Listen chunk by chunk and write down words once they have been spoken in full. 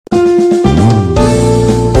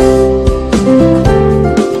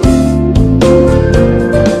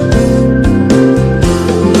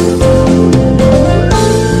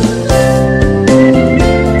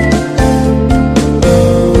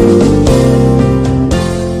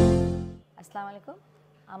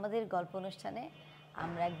আমাদের গল্প অনুষ্ঠানে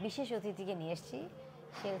আমরা এক বিশেষ অতিথিকে নিয়ে এসেছি।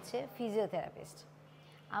 সে হচ্ছে ফিজিওথেরাপিস্ট।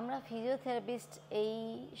 আমরা ফিজিওথেরাপিস্ট এই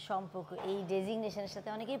সম্পর্ক, এই ডেজিগনেশনের সাথে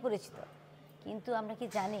অনেকেই পরিচিত, কিন্তু আমরা কি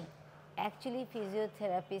জানি অ্যাকচুয়ালি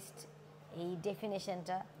ফিজিওথেরাপিস্ট এই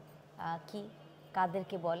ডেফিনেশনটা কি,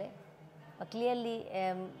 কাদেরকে বলে, বা ক্লিয়ারলি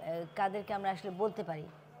কাদেরকে আমরা আসলে বলতে পারি?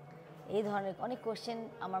 এই ধরনের অনেক কোশ্চেন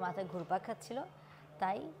আমার মাথায় ঘুরপাক খাচ্ছিল।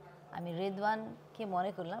 তাই আমি রেদওয়ানকে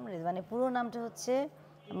মনে করলাম। রেদওয়ানের পুরো নামটা হচ্ছে,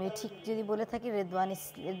 আমি ঠিক যদি বলে থাকি,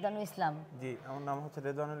 রেদওয়ানুল ইসলাম। জি, আমার নাম হচ্ছে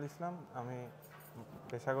রেদওয়ানুল ইসলাম। আমি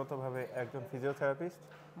পেশাগতভাবে একজন ফিজিওথেরাপিস্ট।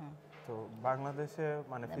 তো বাংলাদেশে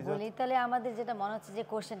মানে বলি তাহলে আমাদের যেটা মনে হচ্ছে যে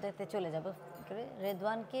কোশ্চেনটাতে চলে যাব।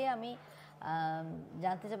 রেদওয়ানকে আমি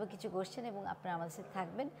জানতে যাব কিছু কোশ্চেন, এবং আপনারা আমাদের সাথে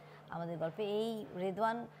থাকবেন আমাদের গল্পে। এই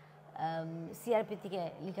রেদওয়ান সিআরপি থেকে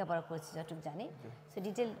লেখাপড়া করেছি যতটুকু জানি, সো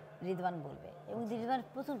ডিটেল রেদওয়ান বলবে। এবং রেদওয়ান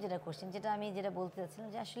প্রথম যেটা কোশ্চেন, আমি যেটা বলতে চাচ্ছিলাম,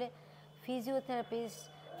 যে আসলে ফিজিওথেরাপিস্ট,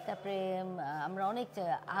 তারপরে আমরা অনেক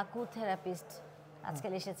আকুথেরাপিস্ট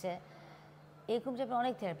আজকাল এসেছে, এরকম টাইপের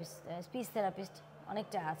অনেক থেরাপিস্ট, স্পিচ থেরাপিস্ট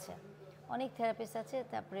অনেকটা আছে, অনেক থেরাপিস্ট আছে,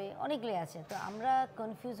 তারপরে অনেকগুলোই আছে। তো আমরা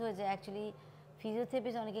কনফিউজ হয়ে যাই অ্যাকচুয়ালি।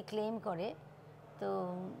 ফিজিওথেরাপিস্ট অনেকে ক্লেম করে, তো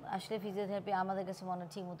আসলে ফিজিওথেরাপি আমাদের কাছে মনে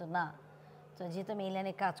ঠিক মতো না। তো যেহেতু আমি এই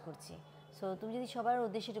লাইনে কাজ করছি, সো তুমি যদি সবার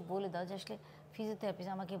উদ্দেশ্যে একটু বলে দাও যে আসলে ফিজিওথেরাপিস্ট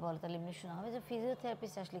আমাকে বলো, তাহলে এমনি শোনা হবে যে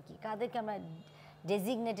ফিজিওথেরাপিস্ট আসলে কি, কাদেরকে আমরা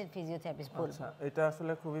ডেজিগনেটেড ফিজিওথেরাপিস্ট বলবো? আচ্ছা, এটা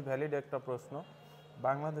আসলে খুবই ভ্যালিড একটা প্রশ্ন।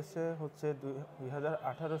 বাংলাদেশে হচ্ছে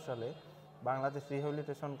 2018 সালে বাংলাদেশ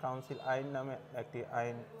রিহ্যাবিলিটেশন কাউন্সিল আইন নামে একটি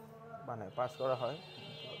আইন মানে পাস করা হয়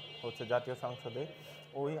হচ্ছে জাতীয় সংসদে।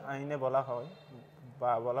 ওই আইনে বলা হয়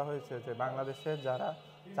বা বলা হয়েছে যে বাংলাদেশের যারা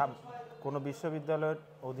কোনো বিশ্ববিদ্যালয়ের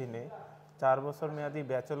অধীনে 4 বছর মেয়াদী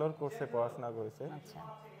ব্যাচেলর কোর্সে পড়াশোনা করেছে,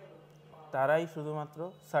 তারাই শুধুমাত্র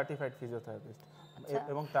সার্টিফাইড ফিজিওথেরাপিস্ট,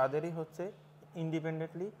 এবং তাদেরই হচ্ছে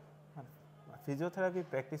ইন্ডিপেন্ডেন্টলি ফিজিওথেরাপি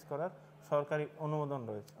প্র্যাকটিস করার সরকারি অনুমোদন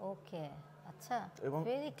রয়েছে। ওকে, আচ্ছা, এবং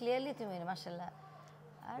ভেরি ক্লিয়ারলি তুমি, মাশাআল্লাহ।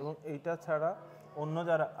 এবং এইটা ছাড়া অন্য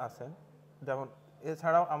যারা আছেন, যেমন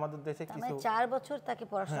এছাড়াও আমাদের দেশে কিছু 4 বছর তাকে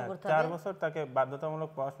পড়াশোনা করতে হবে, 4 বছর তাকে বাধ্যতামূলক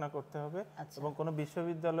পড়াশোনা করতে হবে। এবং কোনো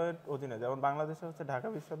বিশ্ববিদ্যালয়ের অধীনে, যেমন বাংলাদেশে হচ্ছে ঢাকা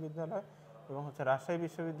বিশ্ববিদ্যালয় এবং হচ্ছে রাজশাহী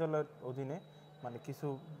বিশ্ববিদ্যালয়ের অধীনে মানে কিছু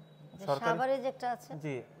সরকারি যেটা আছে,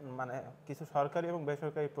 জি, মানে কিছু সরকারি এবং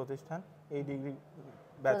বেসরকারি প্রতিষ্ঠান এই degree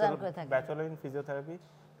bachelor in physiotherapy,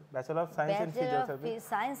 bachelor of science in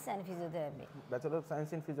physiotherapy, bachelor of science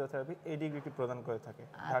in physiotherapy এই ডিগ্রিটি প্রদান করে থাকে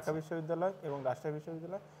ঢাকা বিশ্ববিদ্যালয় এবং রাজশাহী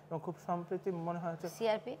বিশ্ববিদ্যালয়। এবং খুব সম্প্রতি মনে হয় হচ্ছে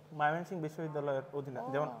সিআরপি ময়মনসিংহ বিশ্ববিদ্যালয়ের অধীনে।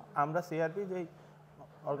 যেমন আমরা সিআরপি যেই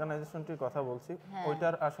অর্গানাইজেশনটির কথা বলছি,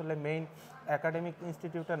 ওইটার আসলে মেইন একাডেমিক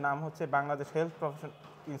ইনস্টিটিউটের নাম হচ্ছে বাংলাদেশ হেলথ প্রফেশন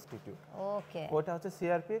ইনস্টিটিউট। ওকে, ওইটা হচ্ছে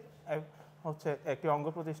সিআরপির হচ্ছে একটি অঙ্গ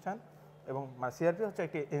প্রতিষ্ঠান, এবং সিআরপি হচ্ছে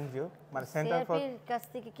একটি এনজিও, মানে সেন্টার ফর। সিআরপির কাছ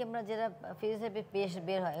থেকে কি আমরা যারা ফিজিওথেরাপি পেশ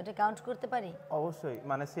বের হয় ওটা কাউন্ট করতে পারি? অবশ্যই,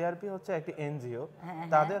 মানে সিআরপি হচ্ছে একটি এনজিও,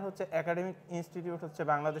 তাদের হচ্ছে একাডেমিক ইনস্টিটিউট হচ্ছে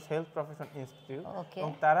বাংলাদেশ হেলথ প্রফেশন ইনস্টিটিউট,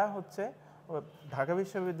 এবং তারা হচ্ছে ঢাকা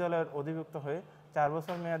বিশ্ববিদ্যালয়ের অধিভুক্ত হয়ে 4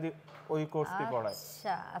 বছর মেয়াদী ওই কোর্সটি পড়ায়।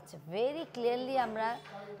 আচ্ছা আচ্ছা, ভেরি ক্লিয়ারলি আমরা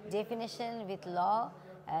ডেফিনেশন উইথ ল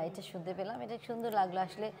এটা শুনতে পেলাম, এটা সুন্দর লাগলো।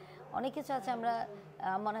 আসলে অনেক কিছু আছে আমরা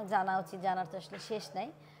মনে হয় জানা উচিত, জানার তো আসলে শেষ নাই।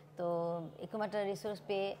 তো এরকম একটা রিসোর্স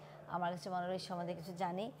পেয়ে আমার কাছে মনে হয় সম্বন্ধে কিছু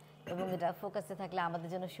জানি, এবং এটা ফোকাসে থাকলে আমাদের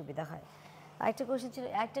জন্য সুবিধা হয়। একটা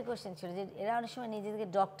কোশ্চেন ছিল যে এরা অনেক সময় নিজেদেরকে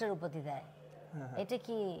ডক্টর উপাধি দেয়, এটা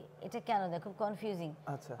কি, এটা কেন দেয়? খুব কনফিউজিং।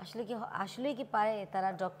 আচ্ছা, আসলেই কি পারে তারা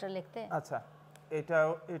ডক্টর লিখতে? আচ্ছা,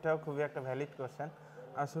 এটাও খুবই একটা ভ্যালিড কোশ্চেন।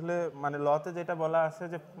 আসলে মানে লতে যেটা বলা আছে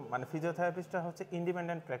যে মানে ফিজিওথেরাপিস্টটা হচ্ছে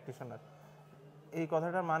ইন্ডিপেন্ডেন্ট প্র্যাকটিশনার। এই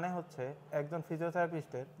কথাটার মানে হচ্ছে একজন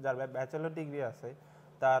ফিজিওথেরাপিস্টের যার ব্যাচেলর ডিগ্রি আছে,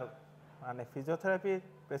 তার মানে ফিজিওথেরাপির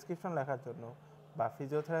প্রেসক্রিপশন লেখার জন্য বা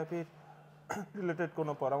ফিজিওথেরাপির রিলেটেড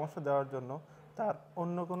কোনো পরামর্শ দেওয়ার জন্য তার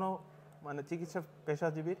অন্য কোনো মানে চিকিৎসা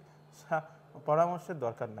পেশাজীবীর পরামর্শের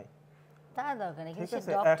দরকার নাই। তার দরকার নেই, কিন্তু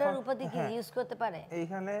ডক্টর উপাধি কি ইউজ করতে পারে?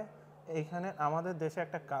 এইখানে আমাদের দেশে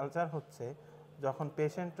একটা কালচার হচ্ছে, যখন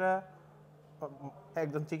পেশেন্টরা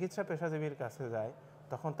একজন চিকিৎসা পেশাজীবীর কাছে যায়,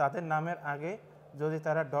 তখন তাদের নামের আগে যদি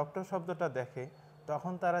তারা ডক্টর শব্দটা দেখে,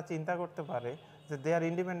 তখন তারা চিন্তা করতে পারে যে দে আর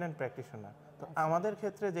ইন্ডিপেন্ডেন্ট প্র্যাকটিশনার। তো আমাদের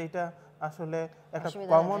ক্ষেত্রে যেটা আসলে একটা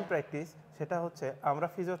কমন প্র্যাকটিস, সেটা হচ্ছে আমরা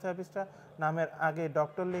ফিজিওথেরাপিস্টরা নামের আগে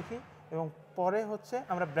ডক্টর লিখি, এবং পরে হচ্ছে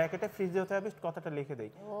আমরা ব্র্যাকেটে ফিজিওথেরাপিস্ট কথাটা লিখে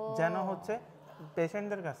দেই, যেন হচ্ছে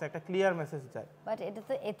পেশেন্টদের কাছে একটা ক্লিয়ার মেসেজ যায়। বাট এটা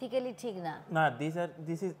তো এথিক্যালি ঠিক না। না,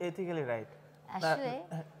 দিস ইজ এথিক্যালি রাইট। আসলে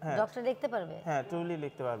ডক্টর লিখতে পারবে? হ্যাঁ, ট্রুলি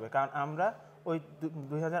লিখতে পারবে, কারণ আমরা ওই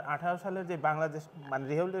 2018 সালের যে বাংলাদেশ মানে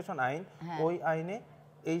রিহ্যাবিলিটেশন আইন, ওই আইনে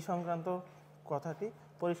এই সংক্রান্ত কথাটি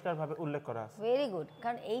পরিষ্কারভাবে উল্লেখ করা আছে। ভেরি গুড,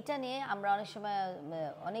 কারণ এইটা নিয়ে আমরা অনেক সময়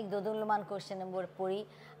অনেক দোদুল্যমান কোশ্চেন পড়ি।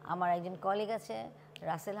 আমার একজন কলিগ আছে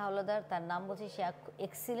রাসেল হাওলাদার, তার নাম বলছি, সে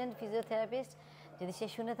এক্সিলেন্ট ফিজিওথেরাপিস্ট, যদি সে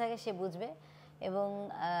শুনে থাকে সে বুঝবে। এবং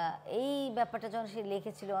এই ব্যাপারটা যখন সে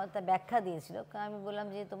লিখেছিল, তার ব্যাখ্যা দিয়েছিল, আমি বললাম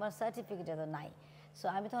যে তোমার সার্টিফিকেট তো নাই। সো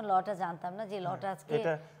আমি তখন লটা জানতাম না যে লটা আজকে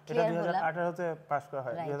এটা ক্লিয়ার হলো। 2018 তে পাস করা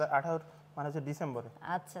হয়, 2018 মানে হচ্ছে ডিসেম্বরে।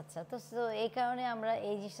 আচ্ছা আচ্ছা, তো এই কারণে আমরা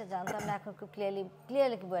এই জিনিসটা জানতাম না, এখন খুব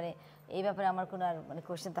ক্লিয়ারলি কি বলে এই ব্যাপারে আমার কোনো আর মানে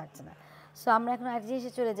কোশ্চেন থাকছে না। সো আমরা এখন এক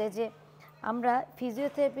জিনিসে চলে যাই যে আমরা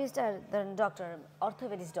ফিজিওথেরাপিস্ট আর ধরেন ডক্টর,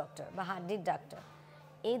 অর্থোপেডিক্স ডক্টর বা হাড্ডির ডাক্তার,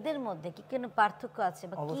 এদের মধ্যে কি কোনো পার্থক্য আছে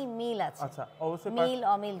বা কি মিল আছে? আচ্ছা, অবশ্যই মিল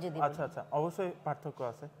অমিল যদি বলি। আচ্ছা, অবশ্যই পার্থক্য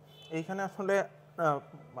আছে এইখানে। আসলে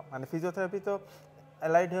মানে ফিজিওথেরাপি তো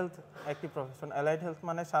অ্যালাইড হেলথ একটি প্রফেশন। অ্যালাইড হেলথ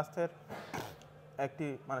মানে স্বাস্থ্যের একটি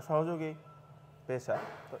মানে সহযোগী পেশা।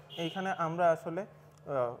 তো এইখানে আমরা আসলে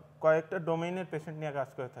কয়েকটা ডোমেইনের পেশেন্ট নিয়ে কাজ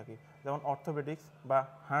করে থাকি, যেমন অর্থোপেডিক্স বা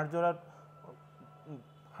হাড়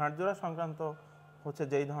জোড়া সংক্রান্ত হচ্ছে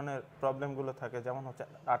যেই ধরনের প্রবলেমগুলো থাকে, যেমন হচ্ছে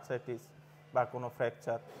আর্থ্রাইটিস বা কোনো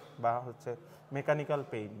ফ্র্যাকচার বা হচ্ছে মেকানিক্যাল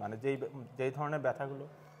পেইন, মানে যেই ধরনের ব্যথাগুলো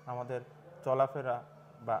আমাদের চলাফেরা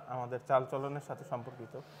বা আমাদের চালচলনের সাথে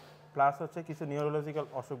সম্পর্কিত, প্লাস হচ্ছে কিছু নিউরোলজিক্যাল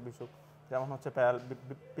অসুখ বিসুখ, যেমন হচ্ছে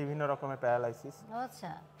বিভিন্ন রকমের প্যারালাইসিস।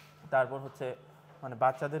 আচ্ছা, তারপর হচ্ছে মানে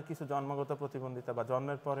বাচ্চাদের কিছু জন্মগত প্রতিবন্ধিতা বা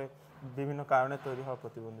জন্মের পরে বিভিন্ন কারণে তৈরি হওয়া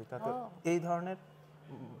প্রতিবন্ধিতা। তো এই ধরনের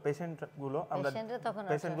পেশেন্টগুলো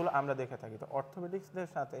আমরা দেখে থাকি। তো অর্থোপেডিক্সদের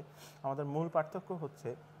সাথে আমাদের মূল পার্থক্য হচ্ছে,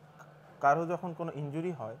 কারো যখন কোনো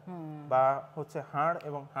ইনজুরি হয় বা হচ্ছে হাড়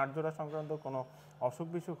এবং হাড় জোড়া সংক্রান্ত কোনো অসুখ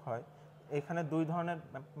বিসুখ হয়, এখানে দুই ধরনের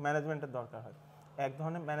ম্যানেজমেন্টের দরকার হয়। এক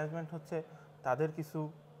ধরনের ম্যানেজমেন্ট হচ্ছে তাদের কিছু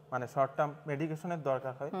মানে শর্ট টার্ম মেডিকেশনের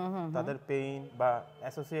দরকার হয়, তাদের পেইন বা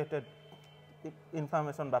অ্যাসোসিয়েটেড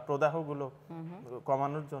ইনফ্লামেশন বা প্রদাহগুলো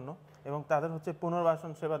কমানোর জন্য, এবং তাদের হচ্ছে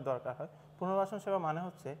পুনর্বাসন সেবার দরকার হয়। পুনর্বাসন সেবা মানে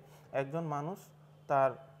হচ্ছে একজন মানুষ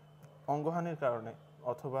তার অঙ্গহানির কারণে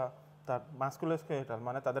অথবা তার মাসকুলোস্কেলেটাল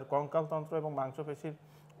মানে তাদের কঙ্কালতন্ত্র এবং মাংসপেশির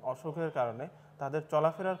অসুখের কারণে তাদের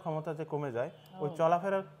চলাফেরার ক্ষমতা যে কমে যায়, ওই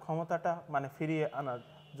চলাফেরার ক্ষমতাটা মানে ফিরিয়ে আনার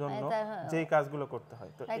জন্য যেই কাজগুলো করতে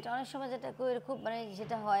হয়। তো অনেক সময় যেটা খুব মানে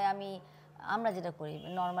যেটা হয়, আমরা যেটা করি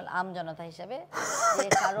নর্মাল আমজনতা হিসাবে, যে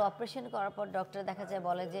কারো অপারেশন করার পর ডক্টর দেখা যায়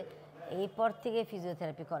বলে যে এই পর থেকে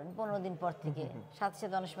ফিজিওথেরাপি করেন, 15 দিন পর থেকে, সাথে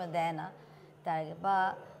সাথে অনেক সময় দেয় না তার আগে। বা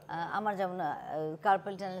আমার যেমন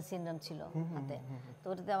কার্পেল টানেল সিনড্রোম ছিল হাতে, তো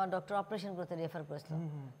ওটাতে আমার ডক্টর অপারেশন করতে রেফার করেছিল,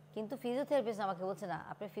 কিন্তু ফিজিওথেরাপিস্ট আমাকে বলছে না,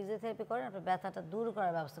 আপনি ফিজিওথেরাপি করেন, আপনি ব্যথাটা দূর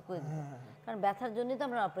করার ব্যবস্থা করে দিন, কারণ ব্যথার জন্যই তো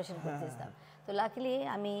আমরা অপারেশন করতেছিলাম। তো লাকিলি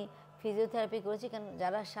আমি ফিজিওথেরাপি করেছি, কারণ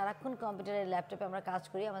যারা সারাক্ষণ কম্পিউটারের ল্যাপটপে আমরা কাজ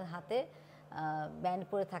করি, আমাদের হাতে ব্যান্ড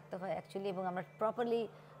পরে থাকতে হয় অ্যাকচুয়ালি, এবং আমরা প্রপারলি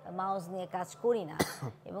মাউস নিয়ে কাজ করি না,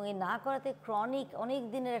 এবং এই না করাতে ক্রনিক অনেক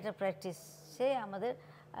দিনের একটা প্র্যাকটিসে আমাদের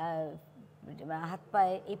হাত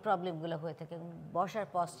পায়ে এই প্রবলেমগুলো হয়ে থাকে, বসার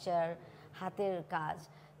পশ্চার, হাতের কাজ।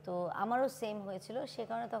 তো আমারও সেম হয়েছিল, সে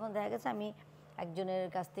কারণে তখন দেখা গেছে আমি একজনের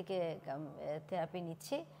কাছ থেকে থেরাপি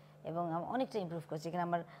নিচ্ছি এবং অনেকটা ইমপ্রুভ করছি, এখানে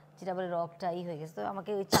আমার যেটা বলে রগটা হয়ে গেছে। তো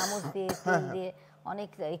আমাকে ওই চামচ দিয়ে তেল দিয়ে অনেক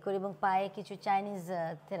করে, এবং পায়ে কিছু চাইনিজ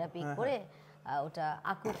থেরাপি করে, ওটা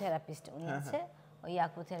আকু থেরাপিস্ট উনি আছে, ওই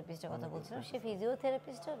আকু থেরাপিস্টের কথা বলছিলাম, সে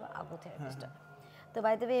ফিজিওথেরাপিস্ট আকু থেরাপিস্ট। তো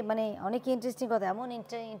বাই দ্য ওয়ে মানে অনেক ইন্টারেস্টিং কথা, এমন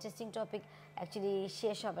ইন্টারেস্টিং টপিক অ্যাকচুয়ালি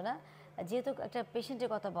শেষ হবে না। যেহেতু একটা পেশেন্টের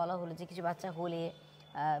কথা বলা হলো যে কিছু বাচ্চা হলে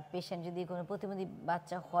পেশেন্ট যদি কোনো প্রতিবন্ধী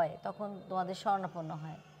বাচ্চা হয় তখন তোমাদের শরণাপন্ন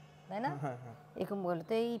হয়, তাই না? এরকম বলো।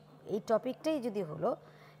 তো এই টপিকটাই যদি হলো,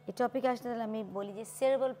 এই টপিকে আসলে তাহলে আমি বলি যে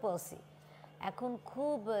সেরেব্রাল পলসি এখন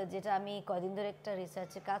খুব, যেটা আমি কদিন ধরে একটা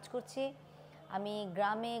রিসার্চে কাজ করছি, আমি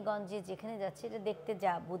গ্রামে গঞ্জে যেখানে যাচ্ছি এটা দেখতে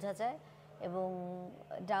বোঝা যায়, এবং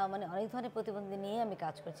মানে অনেক ধরনের প্রতিবন্ধী নিয়ে আমি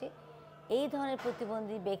কাজ করছি। এই ধরনের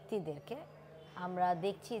প্রতিবন্ধী ব্যক্তিদেরকে আমরা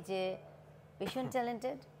দেখছি যে ভীষণ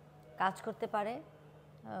ট্যালেন্টেড, কাজ করতে পারে,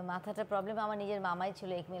 মাথাটা প্রবলেম। আমার নিজের মামাই ছিল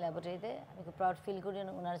একমি ল্যাবরেটরিতে, আমি খুব প্রাউড ফিল করি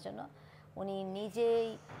ওনার জন্য। উনি নিজেই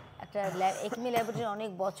একটা একমি ল্যাবরেটরি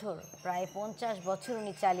অনেক বছর, প্রায় 50 বছর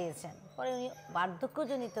উনি চালিয়েছেন, পরে উনি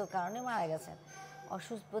বার্ধক্যজনিত কারণে মারা গেছেন,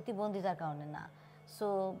 অসুস্থ প্রতিবন্ধিতার কারণে না। সো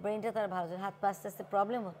ব্রেনটা তার ভালো, হাত পা আস্তে আস্তে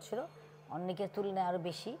প্রবলেম হচ্ছিল অনেকের তুলনায় আরও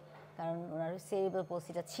বেশি, কারণ ওনার সেরিব্রাল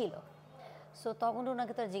পলসিটা ছিল। সো তখন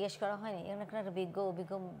ওনাকে তো আর জিজ্ঞেস করা হয়নি, এখানে একটা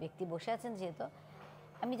অভিজ্ঞ ব্যক্তি বসে আছেন যেহেতু।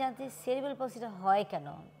 আমি জানতে সেরিব্রাল পলসিটা হয় কেন,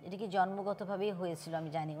 এটা কি জন্মগতভাবেই হয়েছিল? আমি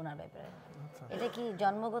জানি ওনার ব্যাপারে, এটা কি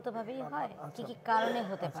জন্মগতভাবেই হয়, কি কি কারণে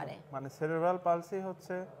হতে পারে? মানে সেরিব্রাল পলসি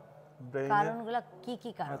হচ্ছে কারণগুলো কি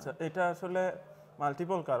কি কারণ? আচ্ছা, এটা আসলে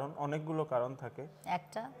মাল্টিপল কারণ, অনেকগুলো কারণ থাকে।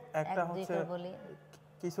 একটা হচ্ছে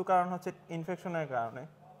কিছু কারণ হচ্ছে ইনফেকশনের কারণে,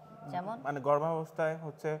 যেমন মানে গর্ভাবস্থায়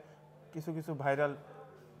হচ্ছে কিছু ভাইরাল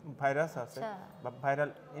ভাইরাস আছে বা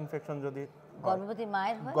ভাইরাল ইনফেকশন যদি গর্ভবতী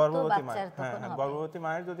মায়ের হয়, গর্ভবতী মায়ের, হ্যাঁ গর্ভবতী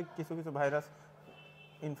মায়ের যদি কিছু কিছু ভাইরাস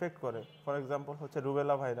ইনফেক্ট করে, ফর এক্সাম্পল হচ্ছে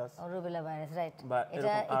রুবেলা ভাইরাস, রাইট,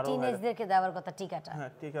 এটা টিনেজদেরকে দেওয়ার কথা টিকাটা,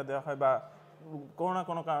 হ্যাঁ টিকা দেওয়া হয়, বা কোনো না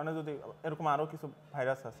কোনো কারণে যদি এরকম আরো কিছু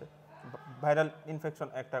ভাইরাস আছে, ভাইরাল ইনফেকশন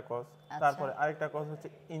একটা কজ, তারপরে আরেকটা কজ হচ্ছে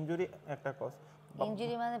ইনজুরি একটা কজ।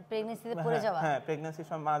 ইনজুরি মানে প্রেগন্যান্সিতে পড়ে যাওয়া, হ্যাঁ প্রেগন্যান্সির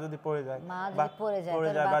সময় মা যদি পড়ে যায়,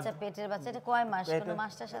 বাচ্চা পেটের বাচ্চাটা কয় মাস, কোনো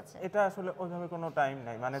মাসটাস আছে? এটা আসলে ওইভাবে কোনো টাইম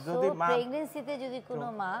নাই, মানে যদি মা প্রেগন্যান্সিতে যদি কোনো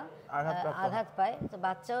মা আঘাত পায়, তো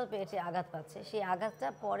বাচ্চাও পেটে আঘাত পাচ্ছে, সেই আঘাতটা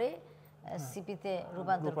পরে সিপিতে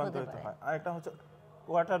রূপান্তরিত হয়। আরেকটা হচ্ছে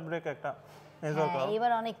ওয়াটার ব্রেক, একটা মেজর কজ।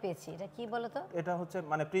 এবার অনেক পেয়েছি, এটা কি বলতো? এটা হচ্ছে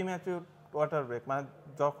মানে প্রিম্যাচিউর ওয়াটার ব্রেক, মানে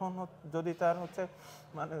যখন যদি তার হচ্ছে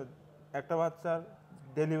মানে একটা বাচ্চার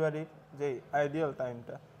ডেলিভারির যে আইডিয়াল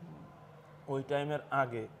টাইমটা, ওই টাইমের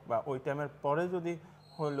আগে বা ওই টাইমের পরে যদি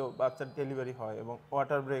হলো বাচ্চার ডেলিভারি হয় এবং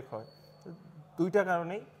ওয়াটার ব্রেক হয়, দুইটা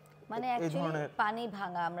কারণেই মানে অ্যাকচুয়ালি পানি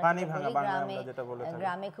ভাঙা, আমরা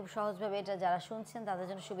গ্রামে খুব সহজভাবে এটা যারা শুনছেন তাদের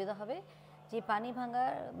জন্য সুবিধা হবে, যে পানি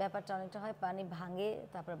ভাঙার ব্যাপারটা অনেকটা হয়, পানি ভাঙে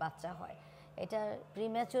তারপর বাচ্চা হয়। এটা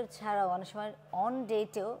প্রিম্যাচুর ছাড়াও অনেক সময় অন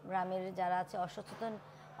ডেটেও গ্রামের যারা আছে অসচেতন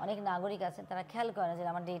অনেক নাগরিক আছেন, তারা খেয়াল করে না যে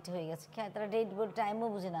আমার ডেট হয়ে গেছে, তারা ডেট বলে টাইমও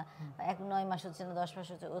বুঝে না, 9 মাস হচ্ছে না 10 মাস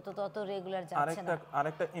হচ্ছে, ও তো তত রেগুলার যাচ্ছে না।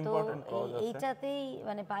 আরেকটা ইম্পর্টেন্ট কজ আছে এইটাতেই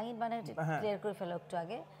মানে পানির মানে ক্লিয়ার করে ফেলো একটু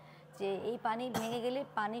আগে, যে এই পানি ভেঙে গেলে,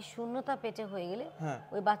 পানি শূন্যতা পেটে হয়ে গেলে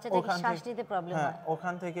ওই বাচ্চাটাকে শ্বাস নিতে প্রবলেম হয়,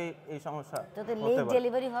 ওখান থেকেই এই সমস্যা যত লেট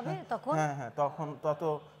ডেলিভারি হবে তখন তখন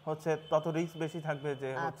তত রিস্ক বেশি থাকবে যে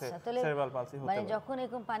হচ্ছে সেরেব্রাল পালসি হতে পারে। মানে যখন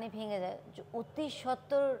এরকম পানি ভেঙে যায়, অতি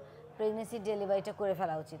সত্বর প্রেগন্যান্সি ডেলিভারিটা করে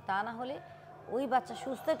ফেলা উচিত, তা না হলে ওই বাচ্চা,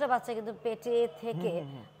 সুস্থ একটা বাচ্চা কিন্তু পেটে থেকে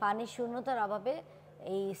পানি শূন্যতার অভাবে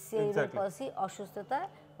এই সেরেব্রাল পালসি অসুস্থতা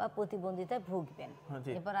বা প্রতিবন্ধিতায় ভুগবেন।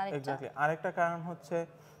 এবার আরেকটা কারণ হচ্ছে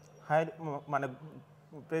মানে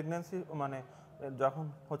প্রেগন্যান্সি মানে যখন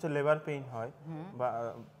হচ্ছে লেবার পেইন হয়, বা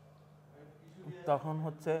তখন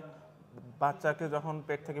হচ্ছে বাচ্চাকে যখন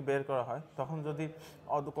পেট থেকে বের করা হয়, তখন যদি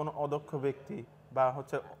কোনো অদক্ষ ব্যক্তি বা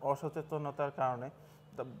হচ্ছে অসচেতনতার কারণে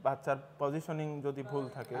বাচ্চার পজিশনিং যদি ভুল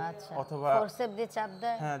থাকে, অথবা ফোরসেপ দিয়ে চাপ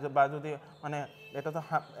দেয়, বা যদি মানে এটা তো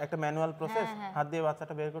একটা ম্যানুয়াল প্রসেস, হাত দিয়ে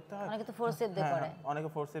বাচ্চাটা বের করতে হয়, অনেকে তো ফোরসেপ দিয়ে করে, অনেকে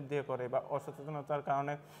ফোরসেপ দিয়ে করে, বা অসচেতনতার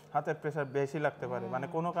কারণে হাতের প্রেসার বেশি লাগতে পারে, মানে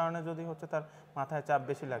কোনো কারণে যদি হচ্ছে তার মাথায় চাপ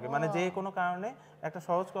বেশি লাগে, মানে যে কোনো কারণে, একটা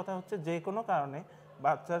সহজ কথা হচ্ছে যে কোনো কারণে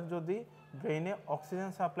বাচ্চার যদি ব্রেইনে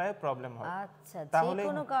অক্সিজেন সাপ্লাইয়ে প্রবলেম হয়, আচ্ছা, যে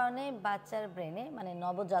কোনো কারণে বাচ্চার ব্রেনে, মানে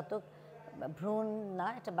নবজাতক ভ্রূণ না,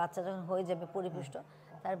 একটা বাচ্চা যখন হয়ে যাবে পরিপুষ্ট,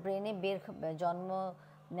 তার ব্রেনে জন্ম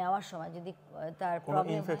নেওয়ার সময় যদি তার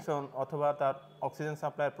প্রবলেম ইনফেকশন অথবা তার অক্সিজেন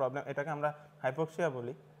সাপ্লাইয়ের প্রবলেম, এটাকে আমরা হাইপোক্সিয়া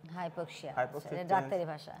বলি। হাইপোক্সিয়া ডাক্তারি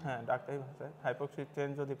ভাষা, ডাক্তারি ভাষায় হাইপোক্সিক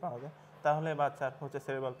চেঞ্জ যদি পাওয়া যায়, তাহলে বাচ্চার হচ্ছে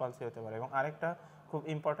সেরেব্রাল পালসি হতে পারে। এবং আরেকটা খুব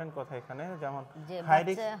ইম্পর্টেন্ট কথা এখানে, যেমন হাই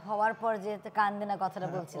রিস্ক হওয়ার পর যে কান্দে না কথাটা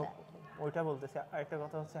বলছিলাম, ওইটা বলতেছি। আরেকটা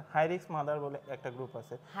কথা হচ্ছে হাই রিস্ক মাদার বলে একটা গ্রুপ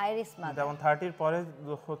আছে, হাই রিস্ক মাদার, যেমন 30 পরে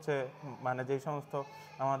হচ্ছে মানে যে সমস্ত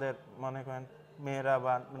আমাদের মনে করেন মেয়েরা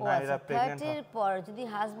বা নারীরা প্রেগন্যান্ট হয়, 30 পর যদি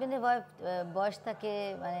হাজবেন্ডের বয়স থাকে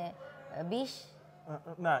মানে 20,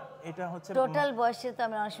 না এটা হচ্ছে টোটাল বয়সে তো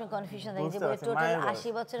আমরা অনেক সময় কনফিউশন থাকি, যে টোটাল 80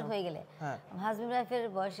 বছর হয়ে গেলে, হাজবেন্ড ওয়াইফের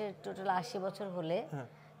বয়সের টোটাল 80 বছর হলে,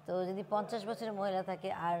 তো যদি 50 বছরের মহিলা থাকে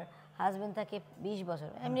আর হাজবেন্ড থাকে 20 বছর,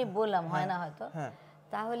 এমনি বললাম, হয় না হয়তো,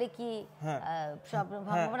 তাহলে কি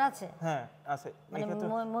সম্ভাবনা আছে? হ্যাঁ আছে, মানে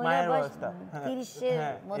মহিলার বয়স 30 এর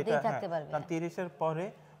মধ্যেই থাকতে পারবে, 30 এর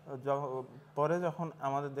পরে যখন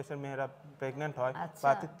আমাদের দেশের মেয়েরা প্রেগন্যান্ট হয়,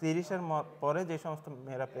 বা 30 এর পরে যে সমস্ত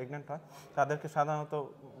মেয়েরা প্রেগন্যান্ট হয়, তাদেরকে সাধারণত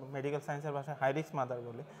মেডিকেল সায়েন্সের ভাষায় হাই রিস্ক মাদার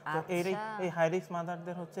বলে। তো এই হাই রিস্ক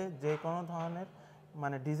মাদারদের হচ্ছে যে কোনো ধরনের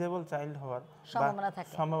মানে ডিসেবল চাইল্ড হওয়ার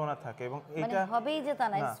সম্ভাবনা থাকে, এবং এটা হবেই যে তা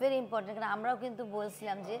না, ইটস ভেরি ইম্পর্টেন্ট। কারণ আমরাও কিন্তু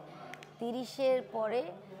বলছিলাম যে 30 এর পরে,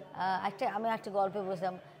 আমি একটা গল্পে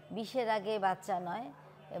বলছিলাম 20 এর আগে বাচ্চা নয়,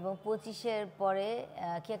 এবং 25 এর পরে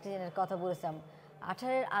কি একটা জিনিসের কথা বলেছিলাম,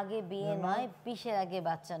 18 এর আগে বিয়ে নয়, 20 এর আগে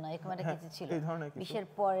বাচ্চা নয়, এরকম একটা কিছু ছিল, 20 এর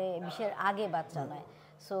পরে 20 এর আগে বাচ্চা নয়।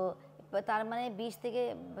 সো তার মানে 20 থেকে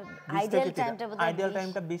আইডিয়াল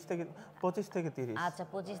টাইমটা 20 থেকে 25 থেকে 30, আচ্ছা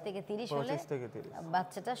 25 থেকে 30 হলে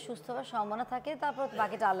বাচ্চাটা সুস্থ হওয়ার সম্ভাবনা থাকে, তারপর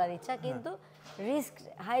বাকিটা আল্লাহর ইচ্ছা। কিন্তু রিস্ক,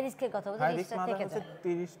 হাই রিস্কের কথা বলতে, রিস্কটা থেকে যায়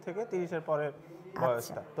 30 থেকে 30 এর পরে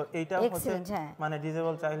বয়সটা। তো এইটা হচ্ছে মানে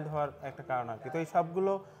ডিসেবল চাইল্ড হওয়ার একটা কারণ আর কি। তো এই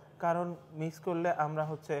সবগুলো কারণ মিক্স করলে আমরা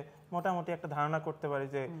হচ্ছে মোটামুটি একটা ধারণা করতে পারি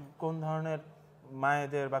যে কোন ধরনের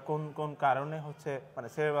মায়েদের বা কোন কোন কারণে হচ্ছে মানে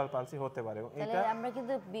সেরেব্রাল পালসি হতে পারে। এটা আমরা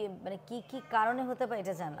কিন্তু মানে কি কি কারণে হতে পারে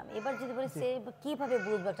এটা জানলাম। এবার যদি বলি কিভাবে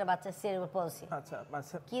বুঝবো একটা বাচ্চার সেরেব্রাল পালসি? আচ্ছা,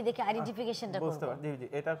 কি দেখে আইডেন্টিফিকেশনটা করব? বুঝতে পারছি। জি,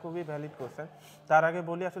 এটা খুবই ভ্যালিড কোশ্চেন। তার আগে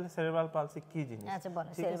বলি আসলে সেরেব্রাল পালসি কি জিনিস। আচ্ছা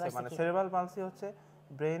বলেন, মানে সেরেব্রাল পালসি হচ্ছে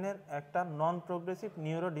ব্রেনের একটা নন প্রোগ্রেসিভ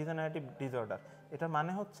নিউরো ডিজেনারেটিভ ডিসঅর্ডার। এটা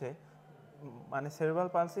মানে হচ্ছে মানে সেরেব্রাল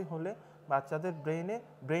পালসি হলে বাচ্চাদের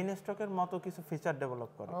ব্রেন স্ট্রোকের মতো কিছু ফিচার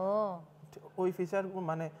ডেভেলপ করে। ওই ফিচার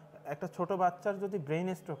মানে একটা ছোট বাচ্চার যদি ব্রেন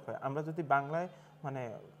স্ট্রোক হয়, আমরা যদি বাংলায় মানে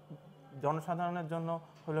জনসাধারণের জন্য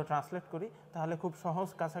হলো ট্রান্সলেট করি, তাহলে খুব সহজ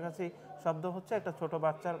কাছাকাছি শব্দ হচ্ছে একটা ছোট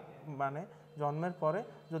বাচ্চার মানে জন্মের পরে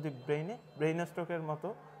যদি ব্রেন স্ট্রোকের মতো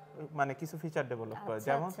মানে কিছু ফিচার ডেভেলপ করে।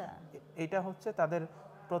 যেমন এটা হচ্ছে তাদের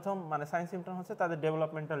প্রথম মানে সাইন সিম্পটম হচ্ছে তাদের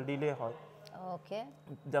ডেভেলপমেন্টাল ডিলে হয়। ওকে,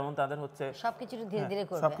 যেমন তাদের হচ্ছে সবকিছু ধীরে ধীরে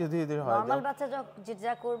করবে, সবকিছু ধীরে ধীরে হয়। নরমাল বাচ্চা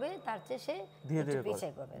যা করবে তার চেয়ে সে ধীরে ধীরে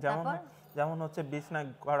করবে। যেমন হচ্ছে বিছনায়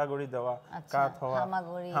গড়াগড়ি দেওয়া, কাত হওয়া,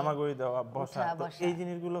 হামাগুড়ি দেওয়া, বসা, এই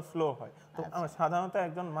জিনিসগুলো স্লো হয়। তো সাধারণত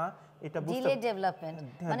একজন মা এটা বুঝতে ডিলে ডেভেলপমেন্ট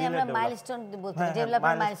মানে আমরা মাইলস্টোন বলতে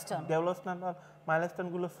ডেভেলপমেন্ট মাইলস্টোন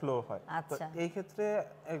গুলো স্লো হয়। তো এই ক্ষেত্রে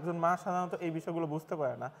একজন মা সাধারণত এই বিষয়গুলো বুঝতে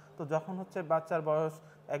পারে না। তো যখন হচ্ছে বাচ্চার বয়স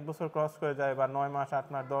 1 বছর ক্রস করে যায় বা 9 মাস, 8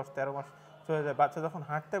 মাস, 10, 13 মাস চলে যায়, বাচ্চা যখন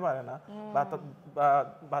হাঁটতে পারে না বা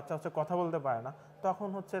বাচ্চা হচ্ছে কথা বলতে পারে না, তখন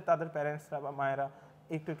হচ্ছে তাদের প্যারেন্টসরা বা মায়েরা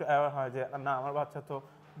একটু একটু অ্যাওয়ার হয় যে না আমার বাচ্চা তো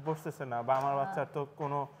বসতেছে না বা আমার বাচ্চার তো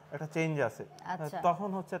কোনো একটা চেঞ্জ আছে। তখন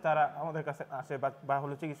হচ্ছে তারা আমাদের কাছে আসে বা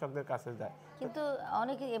হলো চিকিৎসকদের কাছে যায়। কিন্তু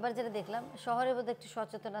অনেকে এবার যেটা দেখলাম শহরে বোধহয় একটু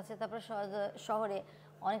সচেতন আছে, তারপরে শহরে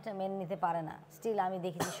অনেকটা মেনে নিতে পারে না। স্টিল আমি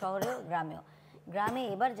দেখেছি শহরেও গ্রামে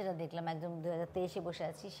এবার যেটা দেখলাম একদম 2023-এ বসে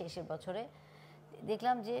আছি শেষের বছরে,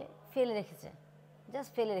 দেখলাম যে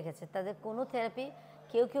জাস্ট ফেলে রেখেছে তাদের কোনো থেরাপি।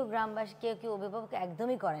 কেউ গ্রামবাসী কেউ অভিভাবক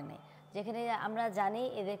একদমই করে নাই। যেখানে আমরা জানি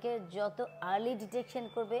এদেরকে যত আর্লি ডিটেকশন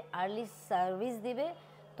করবে, আর্লি সার্ভিস দিবে,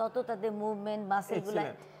 তত তাদের মুভমেন্ট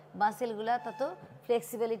মাসেলগুলা তত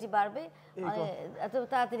ফ্লেক্সিবিলিটি বাড়বে, এত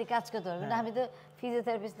তাড়াতাড়ি কাজ করতে পারবে। না আমি তো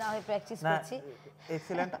ফিজিওথেরাপিস্ট না হয়ে প্র্যাকটিস করছি।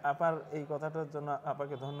 এক্সিলেন্ট আপার এই কথাটার জন্য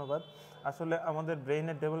আপনাকে ধন্যবাদ। আসলে আমাদের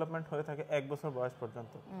ব্রেইনের ডেভেলপমেন্ট হয়ে থাকে 1 বছর বয়স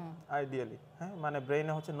পর্যন্ত আইডিয়ালি। হ্যাঁ, মানে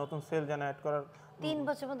ব্রেইনে হচ্ছে নতুন সেল জেনারেট করার 3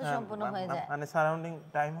 বছর মধ্যে সম্পূর্ণ হয়ে যায়। মানে সারাউন্ডিং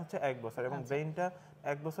টাইম হচ্ছে 1 বছর এবং ব্রেইনটা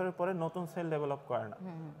 1 বছরের পরে নতুন সেল ডেভেলপ করে না।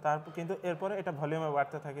 তারপর কিন্তু এরপরে এটা ভলিউমে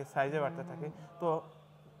বাড়তে থাকে, সাইজে বাড়তে থাকে। তো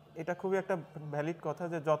এটা খুবই একটা ভ্যালিড কথা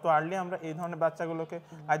যে যত আর্লি আমরা এই ধরনের বাচ্চাগুলোকে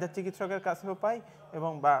আইদার চিকিৎসকের কাছেও পাই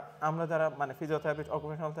এবং বা আমরা যারা মানে ফিজিওথেরাপিস্ট,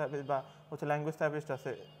 অকুপেশনাল থেরাপিস্ট বা হচ্ছে ল্যাঙ্গুয়েজ থেরাপিস্ট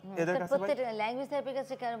আছে এদের কাছে পাই। ল্যাঙ্গুয়েজ থেরাপির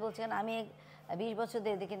কাছে কেন বলছেন, আমি 20 বছর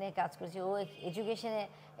ধরে এদিকে নিয়ে কাজ করছি। ও এডুকেশনে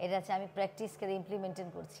এটা আছে, আমি প্র্যাকটিস করে ইমপ্লিমেন্টেশন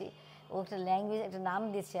করছি। ও একটা ল্যাঙ্গুয়েজ একটা নাম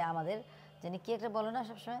দিচ্ছে আমাদের, জানি কি একটা বলো না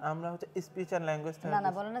সবসময়, আমরা হচ্ছে স্পিচ অ্যান্ড ল্যাঙ্গুয়েজ থেরাপি।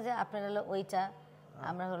 না বলো না যে আপনারা হলো ওইটা,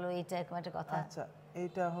 আমরা হলো এইটা, এরকম একটা কথা। আচ্ছা,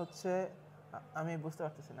 এইটা হচ্ছে আমি বুঝতে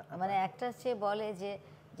পারতেছি না। মানে একটা হচ্ছে বলে যে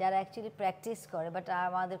যারা অ্যাকচুয়ালি প্র্যাকটিস করে, বাট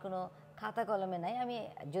আমাদের কোনো খাতা কলমে নাই।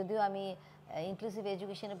 যদিও আমি ইনক্লুসিভ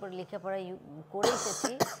এডুকেশনের উপর লেখাপড়া করে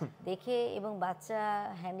এসেছি দেখে, এবং বাচ্চা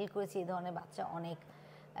হ্যান্ডেল করেছি, এই ধরনের বাচ্চা অনেক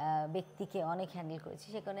ব্যক্তিকে অনেক হ্যান্ডেল করেছি,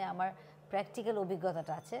 সেখানে আমার প্র্যাকটিক্যাল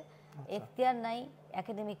অভিজ্ঞতাটা আছে। এখতিয়ার নাই,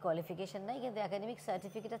 একাডেমিক কোয়ালিফিকেশন নাই, কিন্তু একাডেমিক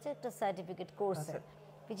সার্টিফিকেট আছে, একটা সার্টিফিকেট কোর্সের,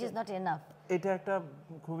 which is not enough। এটা একটা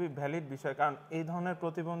খুবই ভ্যালিড বিষয়, কারণ এই ধরনের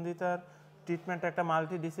প্রতিবন্ধিতার ট্রিটমেন্ট একটা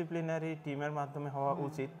মাল্টিডিসিপ্লিনারি টিমের মাধ্যমে হওয়া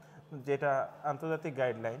উচিত, যেটা আন্তর্জাতিক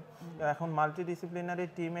গাইডলাইন। এখন মাল্টিডিসিপ্লিনারি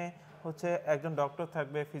টিমে হচ্ছে একজন ডক্টর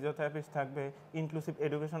থাকবে, ফিজিওথেরাপিস্ট থাকবে, ইনক্লুসিভ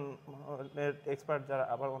এডুকেশন এর এক্সপার্ট যারা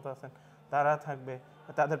আবার মতো আছেন তারা থাকবে,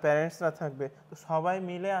 তাদের প্যারেন্টসরা থাকবে। তো সবাই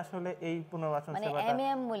মিলে আসলে এই পুনর্বাসন সেবাটা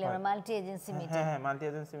মাল্টি এজেন্সি মিটিং। হ্যাঁ, মাল্টি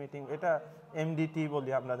এজেন্সি মিটিং, এটা এমডিটি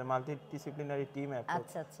বলি আমরা, যে মাল্টি ডিসিপ্লিনারি টিম অ্যাপ্রোচ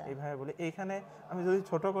এইভাবে বলি। এইখানে আমি যদি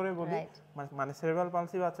ছোট করে বলি, মানে সেরেব্রাল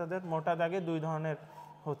পালসি বাচ্চাদের মোটা দাগে 2 ধরনের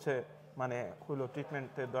হচ্ছে মানে হলো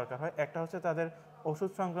ট্রিটমেন্টের দরকার হয়। একটা হচ্ছে তাদের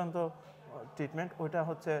ওষুধ সংক্রান্ত ট্রিটমেন্ট, ওইটা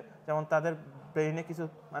হচ্ছে যেমন তাদের ব্রেইনে কিছু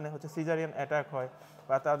মানে হচ্ছে সিজারিয়ান অ্যাটাক হয়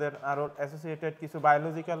বা তাদের আরও অ্যাসোসিয়েটেড কিছু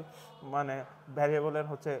বায়োলজিক্যাল মানে ভ্যারিয়েবলের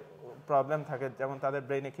হচ্ছে প্রবলেম থাকে, যেমন তাদের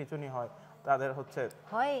ব্রেইনে খিঁচুনি হয়, তাদের হচ্ছে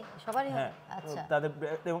সবারই হয়। আচ্ছা, তাদের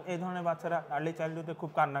এবং এই ধরনের বাচ্চারা আর্লি চাইল্ডহুডে